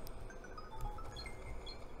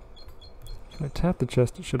 If I tap the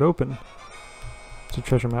chest, it should open. It's a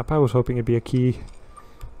treasure map. I was hoping it'd be a key.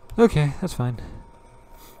 Okay, that's fine.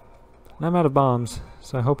 And I'm out of bombs,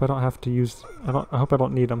 so I hope I don't have to use. I hope I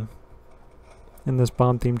don't need them in this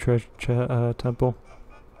bomb-themed temple.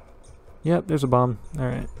 Yep, there's a bomb. All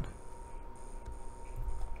right.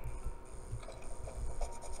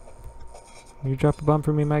 Will you drop a bomb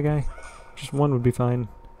for me, my guy? Just one would be fine.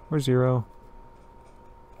 Or 0.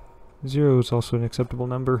 0 is also an acceptable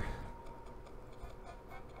number.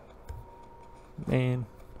 Man.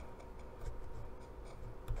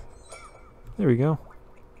 There we go.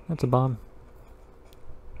 That's a bomb.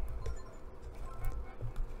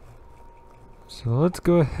 So let's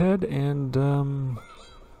go ahead and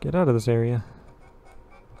get out of this area.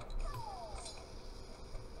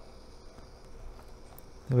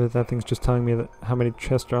 I bet that thing's just telling me that how many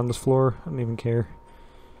chests are on this floor. I don't even care.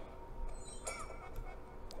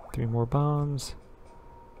 3 more bombs.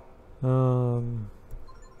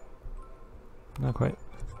 Not quite.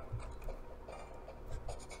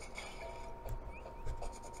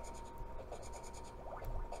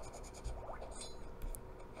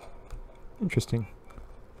 Interesting.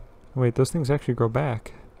 Wait, those things actually grow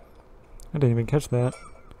back. I didn't even catch that.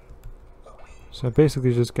 So I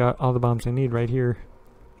basically just got all the bombs I need right here.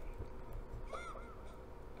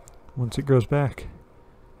 Once it grows back.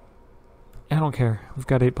 I don't care. We've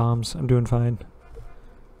got 8 bombs. I'm doing fine.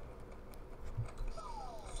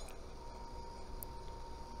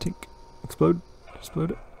 Tink. Explode.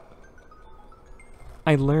 Explode it.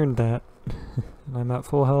 I learned that. And I'm at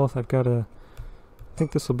full health. I've got a... I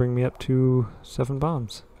think this will bring me up to 7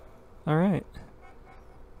 bombs. Alright.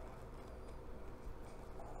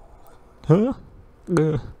 Huh?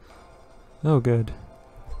 Ugh. Oh, good.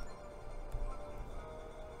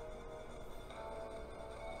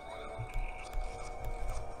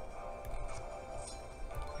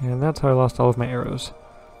 And that's how I lost all of my arrows.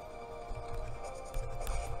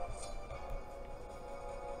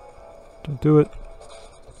 Don't do it.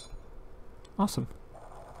 Awesome.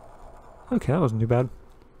 Okay, that wasn't too bad.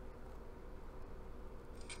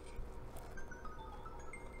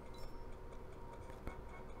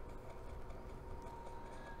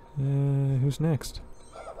 Who's next?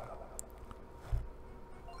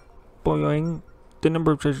 Boing! The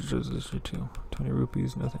number of treasures is 2. 20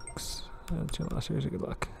 rupees, no thanks. That's your last series of good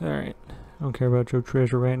luck. Alright. I don't care about your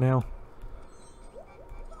treasure right now.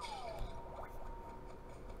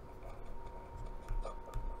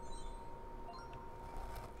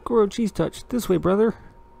 Goro Cheese Touch. This way, brother.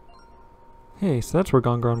 Hey, so that's where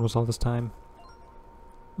Goron was all this time.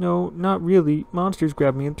 No, not really. Monsters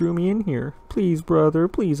grabbed me and threw me in here. Please, brother,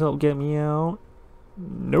 please help get me out.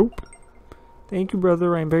 Nope. Thank you,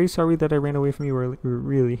 brother. I'm very sorry that I ran away from you early.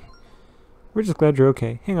 Really. We're just glad you're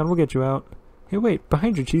okay. Hang on, we'll get you out. Hey, wait,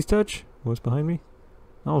 behind you, Cheese Touch. What's behind me?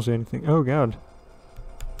 I don't see anything. Oh, God.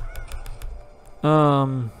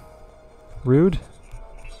 Rude?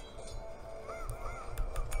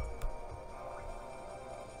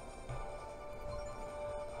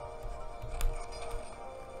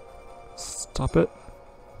 Stop it.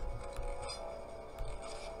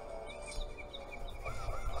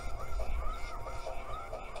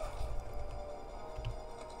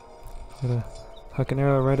 Gotta huck an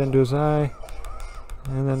arrow right into his eye,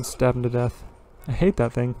 and then stab him to death. I hate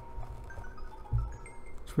that thing.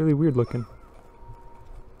 It's really weird looking.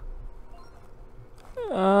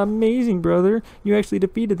 Amazing, brother. You actually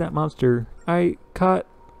defeated that monster.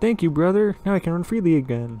 Thank you, brother. Now I can run freely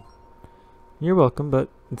again. You're welcome, but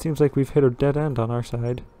it seems like we've hit a dead end on our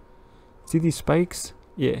side. See these spikes?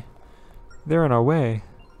 Yeah. They're in our way.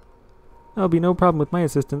 That'll be no problem with my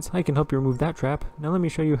assistance. I can help you remove that trap. Now let me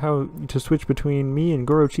show you how to switch between me and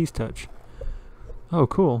Goro Cheese Touch. Oh,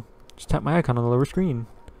 cool. Just tap my icon on the lower screen.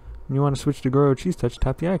 When you want to switch to Goro Cheese Touch,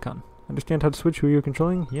 tap the icon. Understand how to switch who you're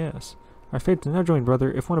controlling? Yes. Our fates are now joined,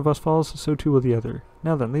 brother. If one of us falls, so too will the other.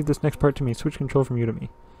 Now then, leave this next part to me. Switch control from you to me.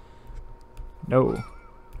 No.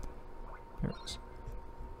 There it is.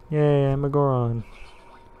 Yay, I'm a Goron.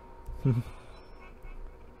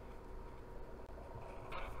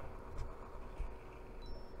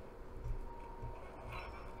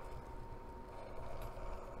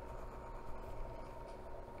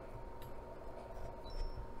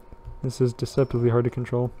 This is deceptively hard to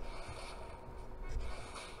control.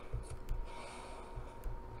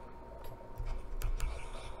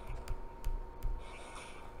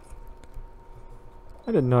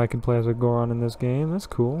 I didn't know I could play as a Goron in this game. That's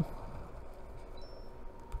cool.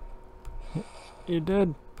 You're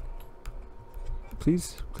dead.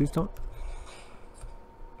 Please, please don't.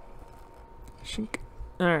 Shink.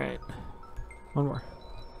 Alright. One more.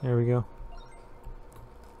 There we go.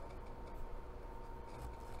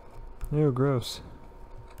 Ew, gross.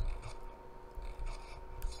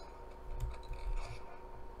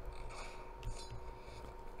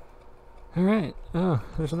 Alright. Oh,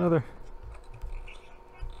 there's another.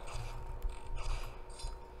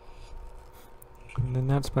 And then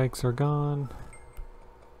that spikes are gone.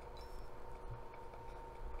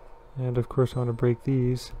 And of course I want to break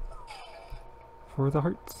these for the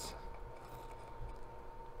hearts.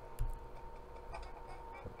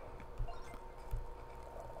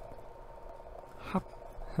 Hop.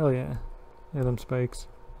 Hell yeah. Yeah, them spikes.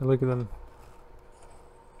 And look at them.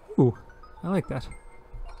 Ooh, I like that.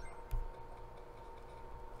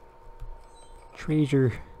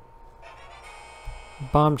 Treasure.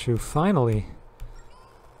 Bombchus, finally!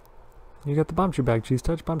 You got the Bombchus bag, Cheese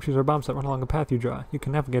Touch. Bombchus are bombs that run along a path you draw. You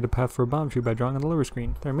can navigate a path for a Bombchus by drawing on the lower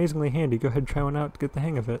screen. They're amazingly handy. Go ahead and try one out to get the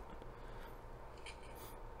hang of it.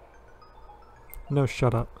 No,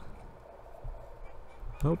 shut up.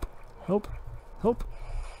 Help. Help. Help.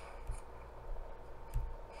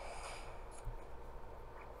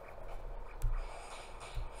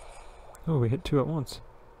 Oh, we hit two at once.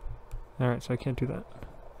 Alright, so I can't do that.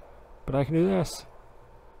 But I can do this.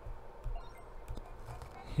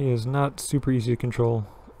 He is not super easy to control.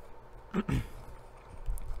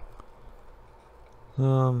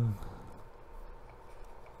 So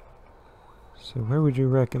where would you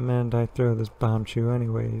recommend I throw this Bombchus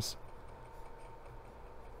anyways?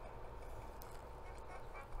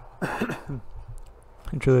 I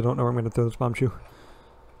truly don't know where I'm going to throw this Bombchus.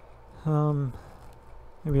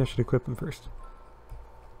 Maybe I should equip him first.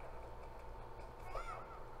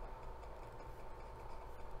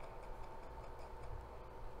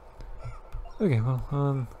 Okay,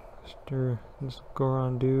 well, Mr. this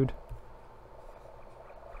Goron dude.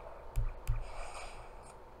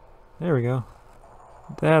 There we go.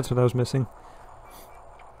 That's what I was missing.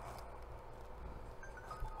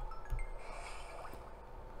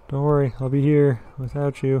 Don't worry, I'll be here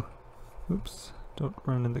without you. Oops, don't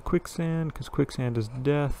run in the quicksand, because quicksand is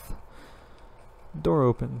death. Door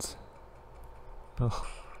opens. Ugh.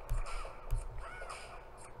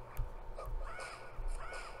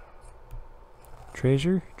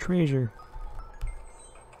 Treasure? Treasure.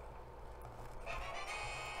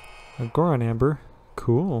 A Goron Amber.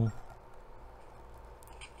 Cool.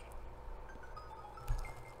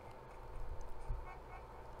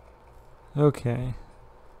 Okay.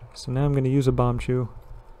 So now I'm going to use a Bombchus.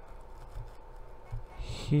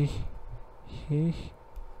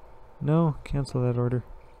 No, cancel that order.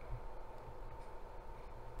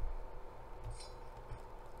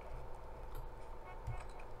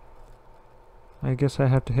 I guess I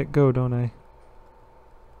have to hit go, don't I?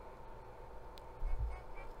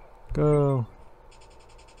 Go.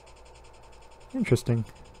 Interesting.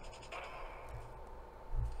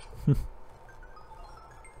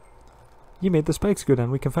 You made the spikes go down.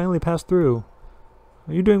 We can finally pass through.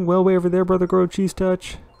 Are you doing well way over there, Brother Grow Cheese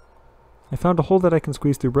Touch? I found a hole that I can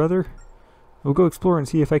squeeze through, brother. We'll go explore and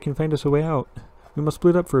see if I can find us a way out. We must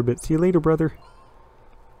split up for a bit. See you later, brother.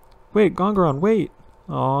 Wait, Goron, wait!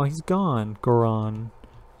 Aw, he's gone, Goron.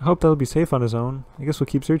 I hope that'll be safe on his own. I guess we'll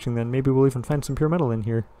keep searching then. Maybe we'll even find some pure metal in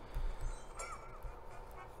here.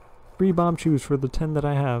 3 Bombchus for the 10 that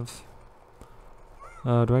I have.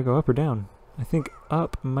 Do I go up or down? I think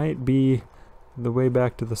up might be the way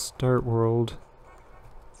back to the start world.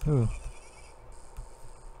 Ooh.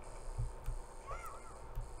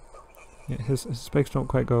 Yeah, his spikes don't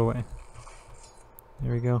quite go away.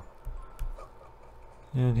 There we go.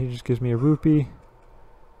 And he just gives me a rupee.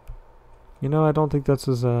 You know, I don't think that's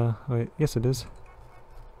his, wait, yes it is.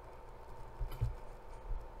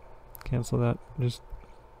 Cancel that, just...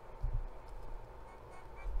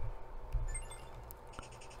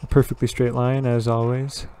 a perfectly straight line, as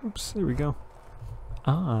always. Oops, there we go.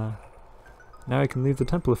 Ah. Now I can leave the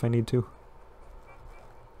temple if I need to.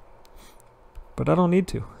 But I don't need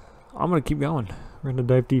to. I'm gonna keep going. We're gonna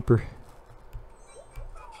dive deeper.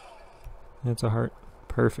 That's a heart.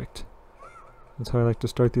 Perfect. That's how I like to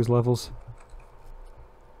start these levels.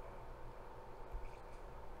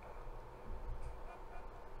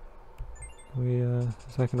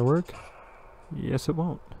 Is that gonna work? Yes, it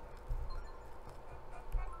won't.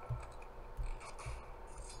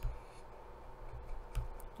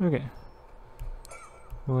 Okay.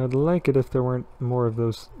 Well, I'd like it if there weren't more of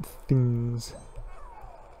those things.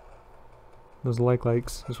 Those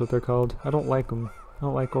likes is what they're called. I don't like them. I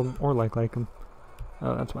don't like them or like them.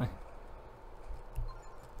 Oh, that's why.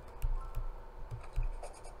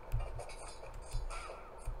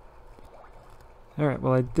 Alright,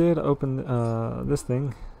 well I did open this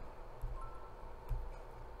thing.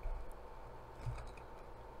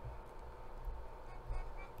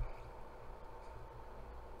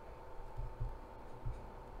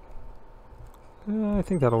 I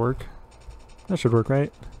think that'll work. That should work,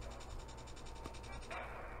 right?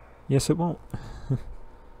 Yes, it won't.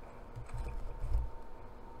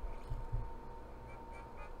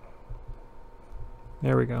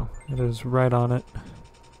 There we go. It is right on it.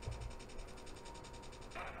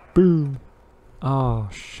 Boom! Oh,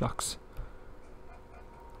 shucks.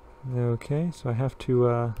 Okay, so I have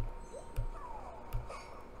to,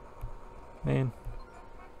 man.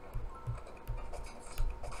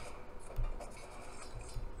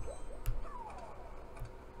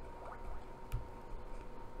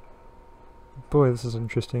 Boy, this is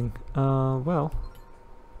interesting. Well.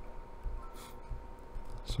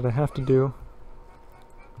 So what I have to do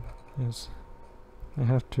is I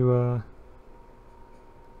have to,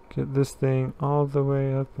 get this thing all the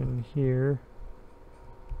way up in here.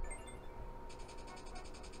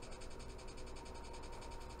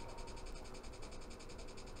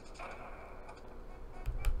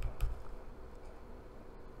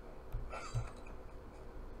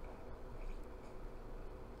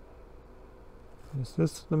 Is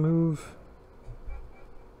this the move?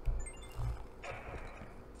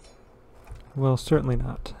 Well, certainly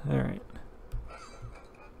not. Alright.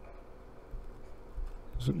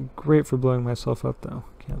 It was great for blowing myself up, though.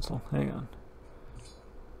 Cancel. Hang on.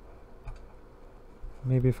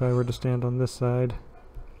 Maybe if I were to stand on this side.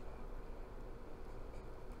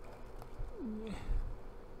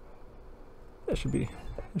 That should be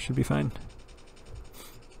fine.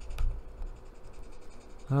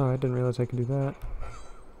 Oh, I didn't realize I could do that.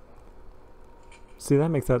 See, that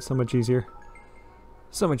makes that so much easier.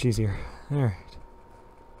 So much easier. Alright.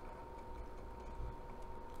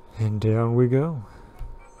 And down we go.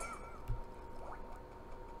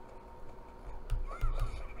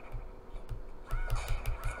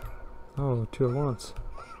 Oh, two at once.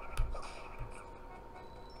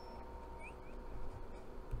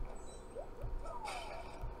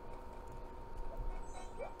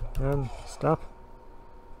 And stop.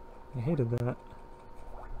 I hated that.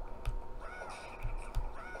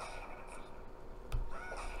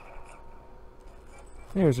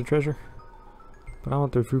 There's a treasure. But I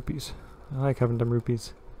want those rupees. I like having them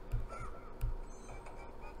rupees.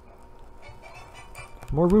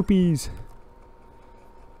 More rupees!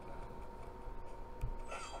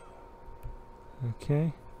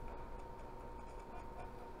 Okay.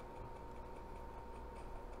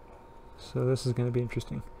 So this is going to be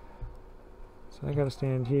interesting. So I gotta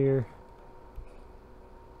stand here.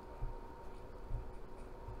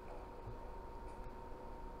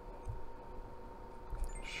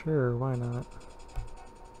 Sure, why not?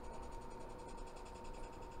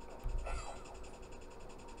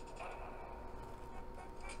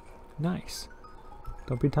 Nice.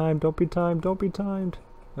 Don't be timed, don't be timed, don't be timed.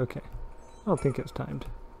 Okay. I don't think it's timed.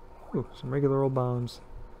 Ooh, some regular old bombs.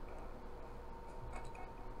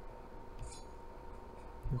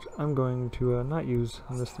 Which I'm going to not use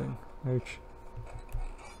on this thing. Ouch.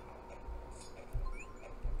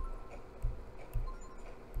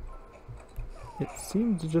 It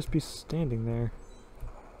seems to just be standing there.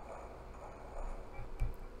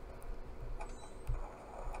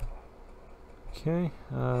 Okay,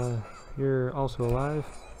 you're also alive.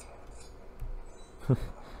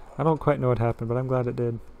 I don't quite know what happened, but I'm glad it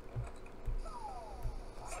did.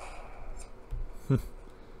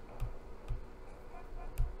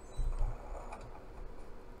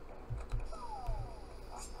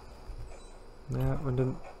 That one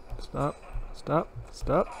didn't. Stop. Stop.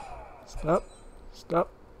 Stop. Stop. Stop.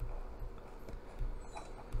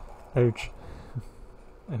 Ouch.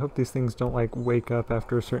 I hope these things don't like wake up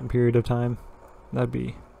after a certain period of time. That'd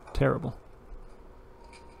be terrible.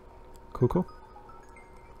 Cool, cool.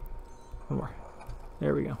 One more.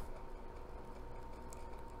 There we go.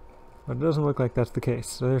 But it doesn't look like that's the case,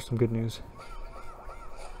 so there's some good news.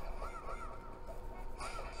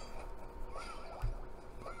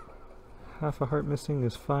 Half a heart missing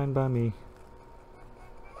is fine by me.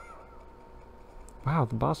 Wow,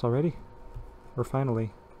 the boss already? Or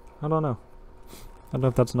finally? I don't know. I don't know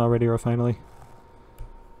if that's an already or a finally.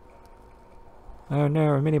 Oh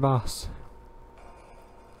no, a mini-boss.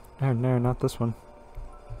 Oh no, not this one.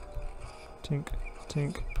 Tink,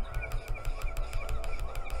 tink.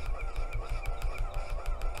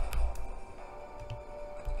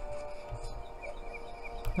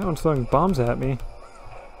 That one's throwing bombs at me.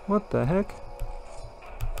 What the heck?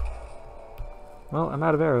 Well, I'm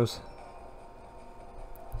out of arrows.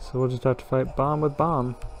 So we'll just have to fight bomb with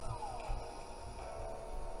bomb.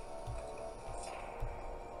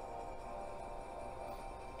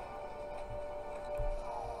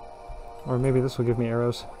 Or maybe this will give me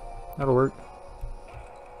arrows. That'll work.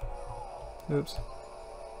 Oops.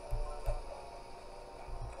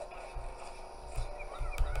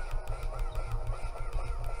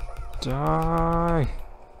 Die!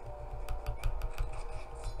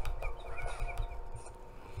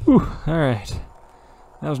 Whew, alright.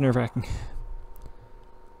 That was nerve-wracking.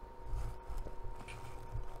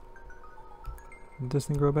 Did this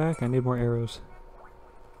thing grow back? I need more arrows.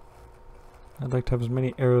 I'd like to have as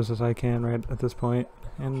many arrows as I can right at this point,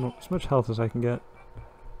 and as much health as I can get.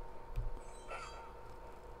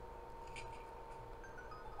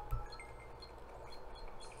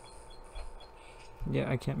 Yeah,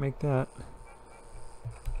 I can't make that.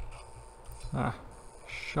 Ah,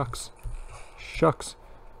 shucks. Shucks.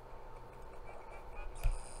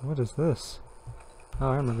 What is this? Oh,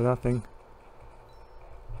 I remember that thing.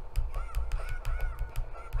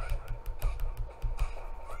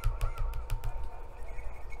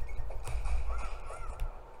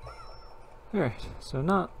 Alright, so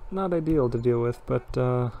not ideal to deal with, but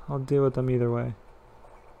I'll deal with them either way.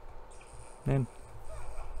 Man.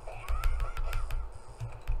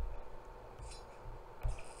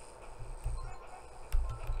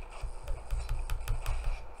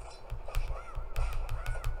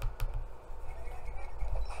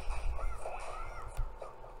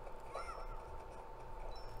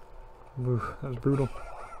 Oof, that was brutal.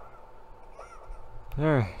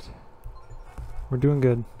 Alright. We're doing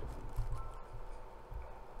good.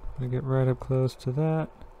 I'm gonna get right up close to that.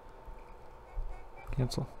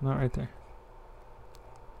 Cancel. Not right there.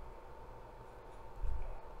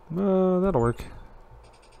 That'll work.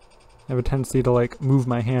 I have a tendency to like move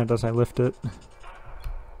my hand as I lift it.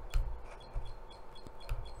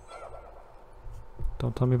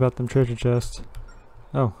 Don't tell me about them treasure chests.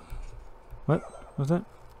 Oh. What was that?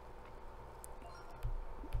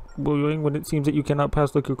 Bullying when it seems that you cannot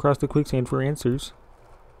pass look across the quicksand for answers.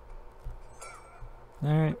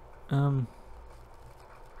 Alright, oh,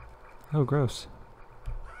 gross.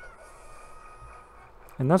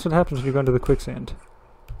 And that's what happens when you go into the quicksand.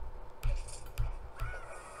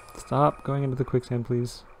 Stop going into the quicksand,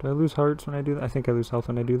 please. Do I lose hearts when I do that? I think I lose health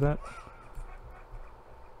when I do that.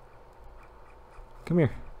 Come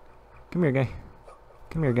here. Come here, guy.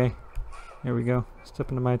 Come here, guy. There we go. Step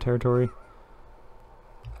into my territory.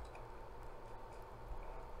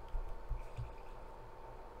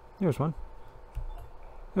 There's one.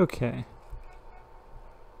 Okay.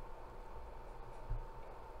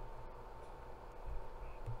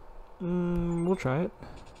 We'll try it.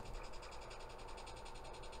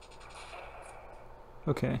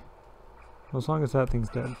 Okay. Well, as long as that thing's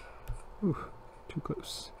dead. Ooh, too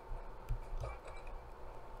close.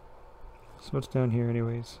 So what's down here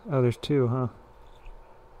anyways? Oh, there's two, huh?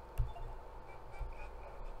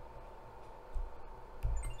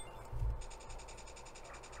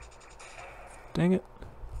 Dang it.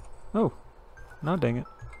 Oh, not dang it.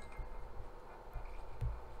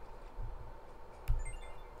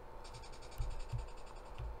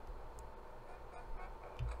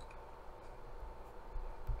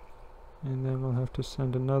 And then we'll have to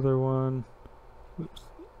send another one. Oops,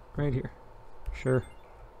 right here. Sure.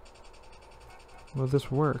 Will this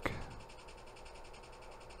work?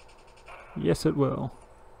 Yes, it will.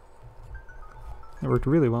 It worked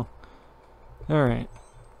really well. Alright.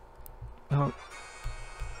 Oh,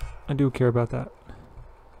 I do care about that.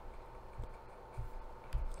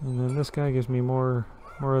 And then this guy gives me more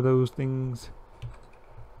of those things.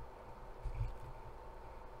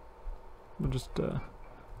 We'll just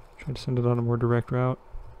try to send it on a more direct route.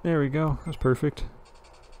 There we go. That's perfect.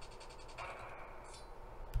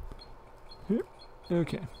 Here.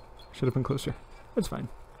 Okay. Should have been closer. That's fine.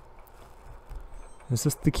 Is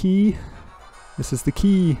this the key? This is the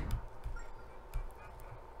key.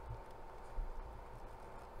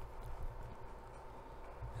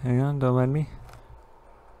 Hang on, don't mind me.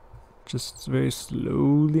 Just very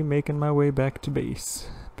slowly making my way back to base.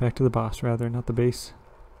 Back to the boss, rather, not the base.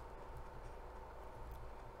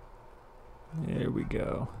 There we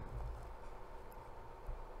go.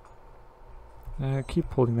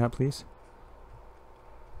 Keep holding that, please.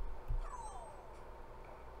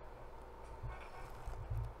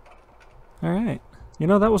 Alright. You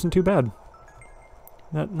know, that wasn't too bad.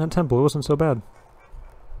 That temple, it wasn't so bad.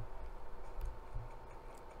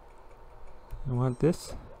 I want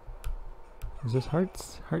this. Is this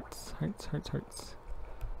hearts? Hearts, hearts, hearts, hearts.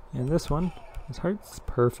 And this one His heart's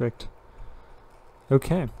perfect.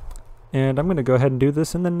 Okay. And I'm going to go ahead and do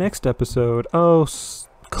this in the next episode. Oh,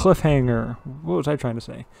 cliffhanger. What was I trying to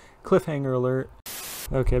say? Cliffhanger alert.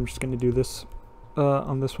 Okay, I'm just going to do this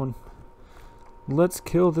on this one. Let's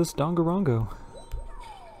kill this Dongarongo.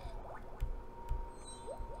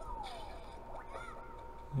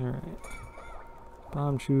 Alright.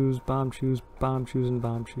 Bombchus, Bombchus, Bombchus, and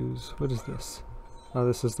Bombchus. What is this? Oh,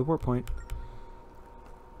 this is the war point.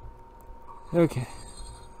 Okay.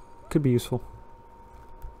 Could be useful.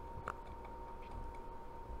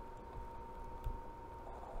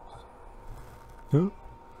 Huh?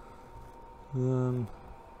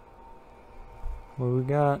 What do we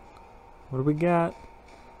got? What do we got?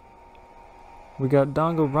 We got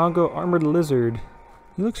Dongarongo Armored Lizard.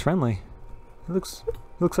 He looks friendly. He looks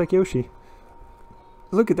like Yoshi.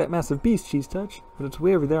 Look at that massive beast, Cheese Touch. But it's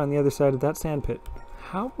way over there on the other side of that sand pit.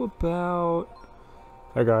 How about...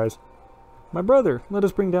 Hi guys. My brother, let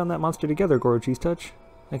us bring down that monster together, Goro Cheese Touch.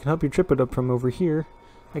 I can help you trip it up from over here.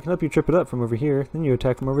 Then you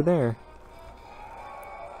attack from over there.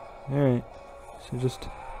 Alright. So just...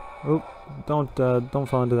 Oh, don't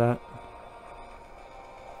fall into that.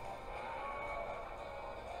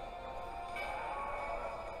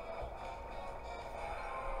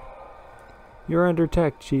 You're under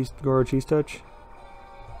attack, Goro Cheese Touch.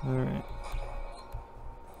 Alright.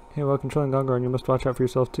 Hey, while controlling Gongaron, you must watch out for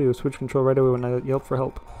yourself too. Switch control right away when I yelp for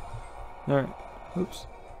help. Alright. Oops.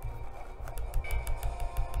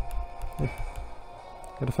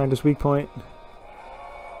 Gotta find his weak point.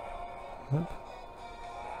 Yep.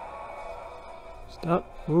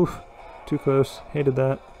 Stop. Oof. Too close. Hated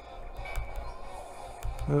that.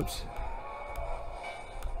 Oops.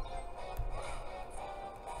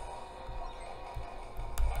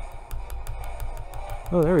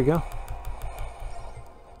 Oh, there we go.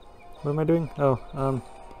 What am I doing? Oh,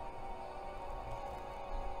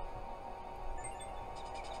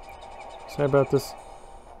 sorry about this.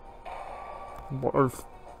 Barf.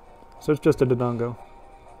 So it's just a Dodongo.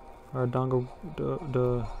 Or a Dongo...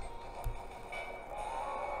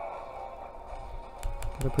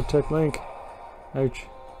 Gotta protect Link. Ouch.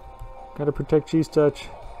 Gotta protect Cheese Touch.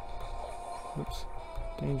 Oops.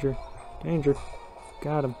 Danger. Danger.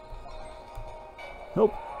 Got him.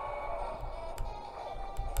 Help!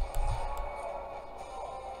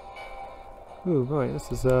 Ooh boy,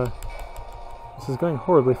 this is going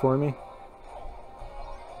horribly for me.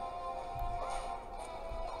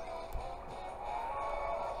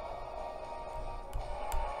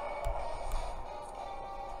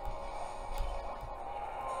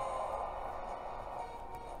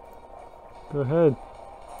 Go ahead.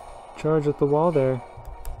 Charge at the wall there.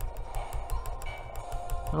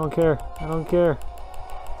 I don't care. I don't care.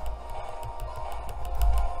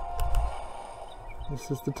 This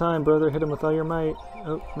is the time, brother. Hit him with all your might.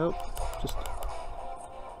 Oh, nope. Just...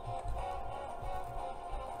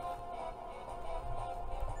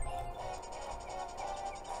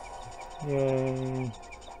 Yay.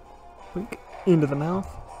 Wink. Into the mouth.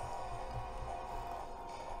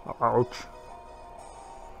 Ouch.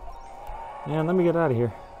 Man, let me get out of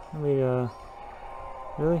here. Let me,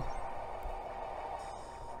 really?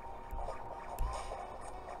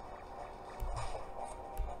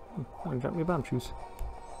 Oh, drop me Bombchus.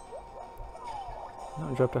 That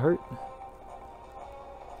one dropped a hurt.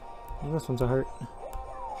 And this one's a hurt.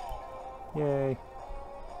 Yay.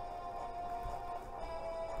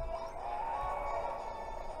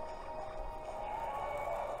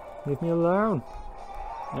 Leave me alone.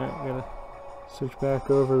 Alright, we gotta switch back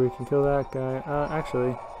over. We can kill that guy.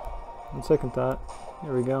 Actually, on second thought,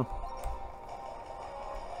 there we go.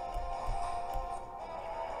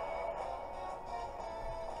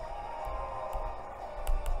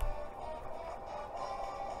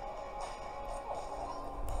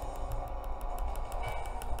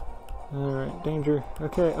 Alright, danger.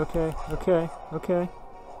 Okay, okay, okay, okay.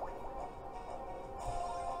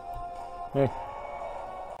 Hey.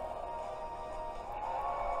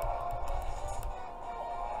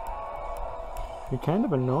 You're kind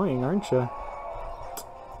of annoying, aren't you?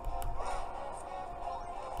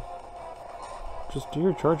 Just do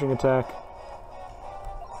your charging attack.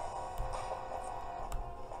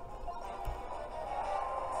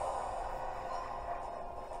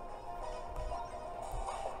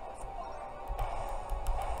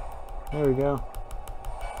 There we go.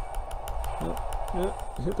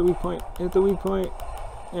 Hit the weak point. Hit the weak point.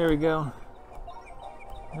 There we go.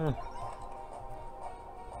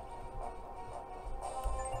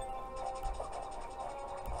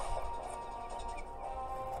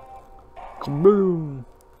 Boom!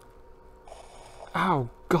 Ow,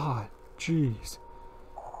 God, jeez.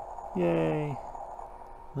 Yay.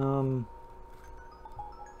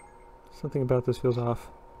 Something about this feels off.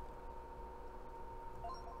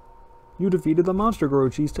 You defeated the monster,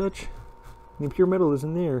 Goron Cheese Touch. The pure metal is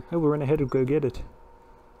in there. I will run ahead and go get it.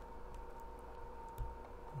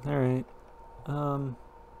 Alright.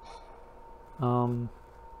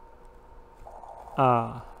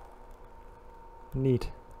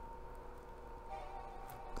 Neat.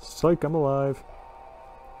 Psych, I'm alive.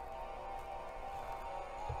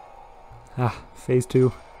 Phase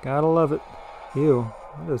 2. Gotta love it. Ew,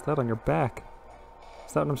 what is that on your back?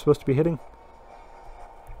 Is that what I'm supposed to be hitting?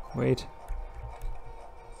 Wait.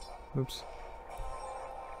 Oops.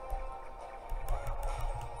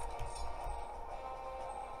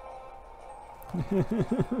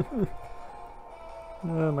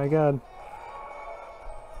 Oh my god.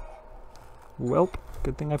 Welp,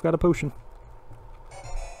 good thing I've got a potion.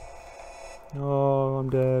 Oh, I'm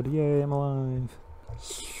dead. Yay, I'm alive.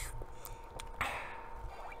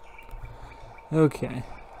 Okay.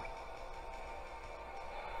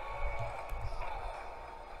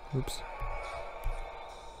 Oops.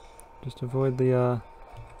 Just avoid the,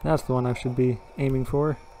 that's the one I should be aiming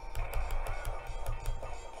for.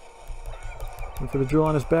 And for the drill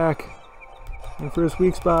on his back. And for his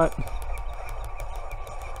weak spot.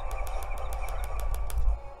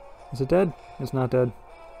 Is it dead? It's not dead.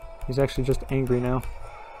 He's actually just angry now.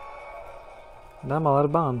 And I'm all out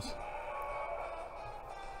of bombs.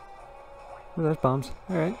 Oh, there's bombs.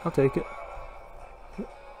 Alright, I'll take it.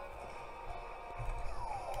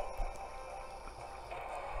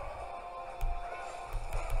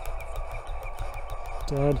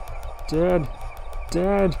 Dead. Dead.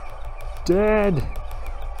 Dead. Dead.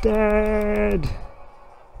 Dead.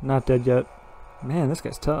 Not dead yet. Man, this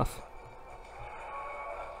guy's tough.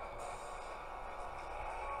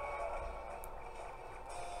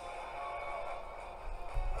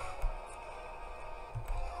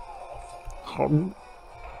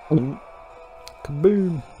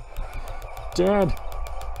 Kaboom! Dead!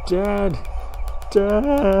 Dead!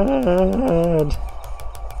 Dead!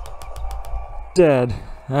 Dead.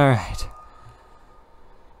 Alright.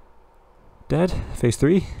 Dead? Phase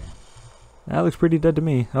 3? That looks pretty dead to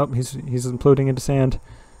me. Oh, he's imploding into sand.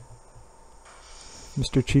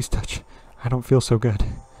 Mr. Cheese Touch, I don't feel so good.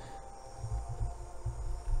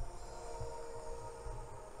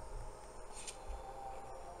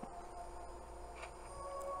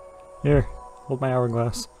 Here, hold my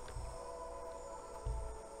hourglass.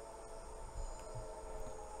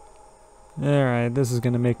 Alright, this is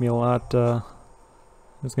gonna make me a lot,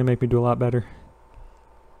 it's gonna make me do a lot better.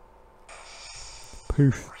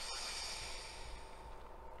 Poof.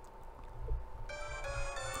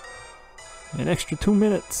 An extra 2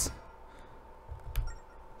 minutes.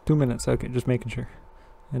 2 minutes, okay, just making sure.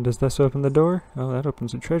 And does this open the door? Oh, that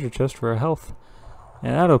opens a treasure chest for our health.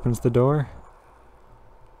 And that opens the door.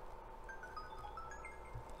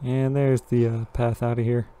 And there's the path out of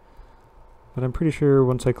here. But I'm pretty sure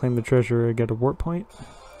once I claim the treasure I get a warp point.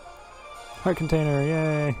 Heart container,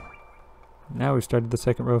 yay! Now we've started the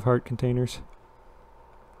second row of heart containers.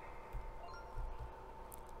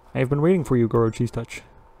 I have been waiting for you, Goron Cheese Touch.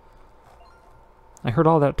 I heard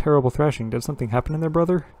all that terrible thrashing. Did something happen in there,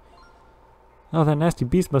 brother? Oh, that nasty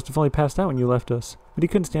beast must have only passed out when you left us. But he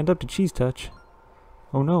couldn't stand up to Cheese Touch.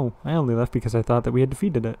 Oh no, I only left because I thought that we had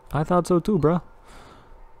defeated it. I thought so too, bruh.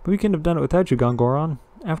 But we couldn't have done it without you, Goron.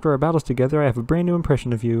 After our battles together, I have a brand new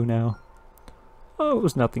impression of you now. Oh, it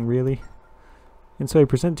was nothing, really. And so I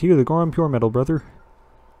present to you the Goron Pure Metal, brother.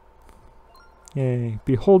 Yay.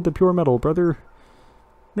 Behold the pure metal, brother.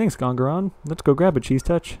 Thanks, Goron. Let's go grab it, Cheese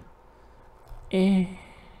Touch. I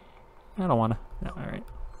don't wanna. No, alright.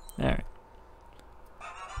 Alright.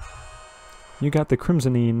 You got the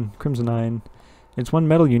Crimsonine. It's one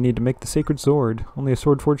metal you need to make the sacred sword. Only a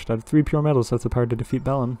sword forged out of 3 pure metals has the power to defeat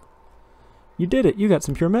Bellum. You did it! You got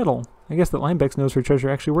some pure metal! I guess that Linebeck's nose for treasure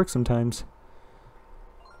actually works sometimes.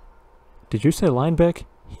 Did you say Linebeck?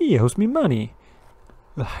 He owes me money!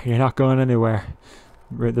 Ugh, you're not going anywhere.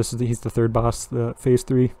 Right, he's the third boss, the Phase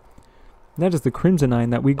 3. That is the Crimsonine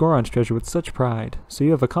that we Gorons treasure with such pride. So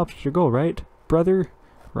you have accomplished your goal, right, brother?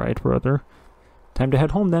 Right, brother. Time to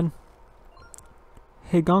head home, then.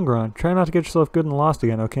 Hey, Goron, try not to get yourself good and lost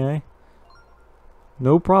again, okay?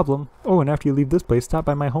 No problem. Oh, and after you leave this place, stop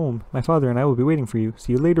by my home. My father and I will be waiting for you.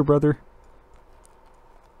 See you later, brother.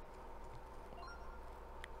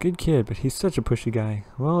 Good kid, but he's such a pushy guy.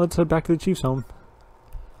 Well, let's head back to the chief's home.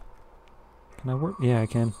 Can I work? Yeah, I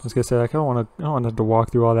can. I was gonna say, like, I don't want to have to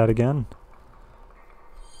walk through all that again.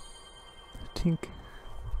 Tink.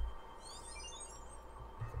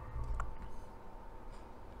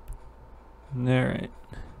 Alright.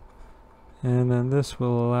 And then this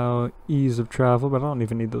will allow ease of travel, but I don't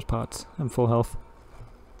even need those pots. I'm full health.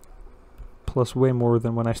 Plus way more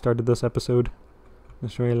than when I started this episode.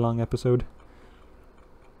 This very long episode.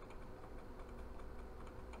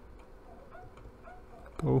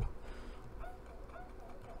 Go.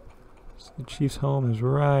 So the chief's home is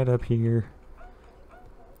right up here.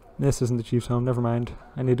 This isn't the chief's home, never mind.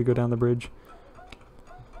 I need to go down the bridge.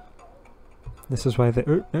 This is why they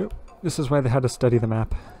this is why they had to study the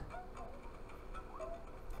map.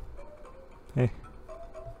 Hey.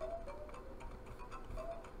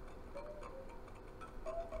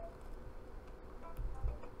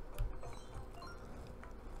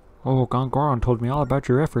 Oh, Goron told me all about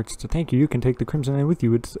your efforts. To thank you, you can take the Crimson End with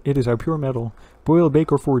you. It is our pure metal. Boil,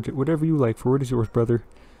 bake, or forge it, whatever you like, for it is yours, brother.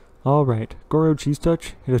 All right, Goron Cheese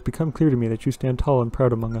Touch, it has become clear to me that you stand tall and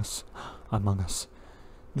proud among us.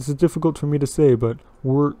 This is difficult for me to say, but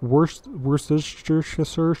Worcestershire.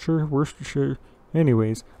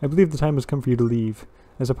 Anyways, I believe the time has come for you to leave.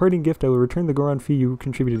 As a parting gift, I will return the Goron fee you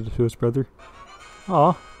contributed to us, brother.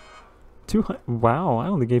 Aw. 200. Wow, I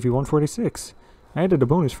only gave you 146. I added a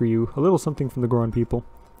bonus for you, a little something from the Goron people.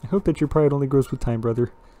 I hope that your pride only grows with time,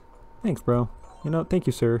 brother. Thanks, bro. Thank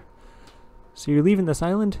you, sir. So you're leaving this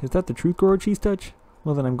island? Is that the truth, Goron Cheese Touch?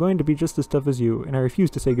 Well, then I'm going to be just as tough as you, and I refuse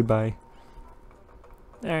to say goodbye.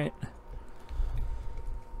 Alright.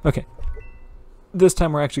 Okay. This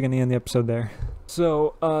time we're actually going to end the episode there.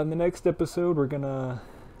 So, in the next episode we're going to...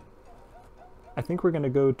 I think we're going to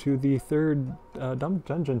go to the third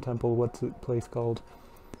dungeon temple. What's the place called?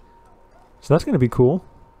 So that's going to be cool.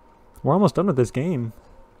 We're almost done with this game.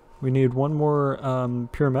 We need one more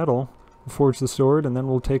pure metal. We'll forge the sword, and then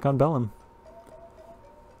we'll take on Bellum.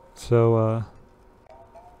 So,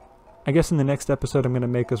 I guess in the next episode I'm going to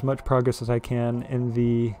make as much progress as I can in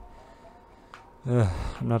the...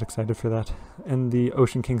 I'm not excited for that. In the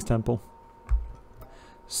Ocean King's Temple.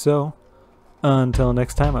 So, until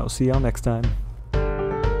next time, I will see y'all next time.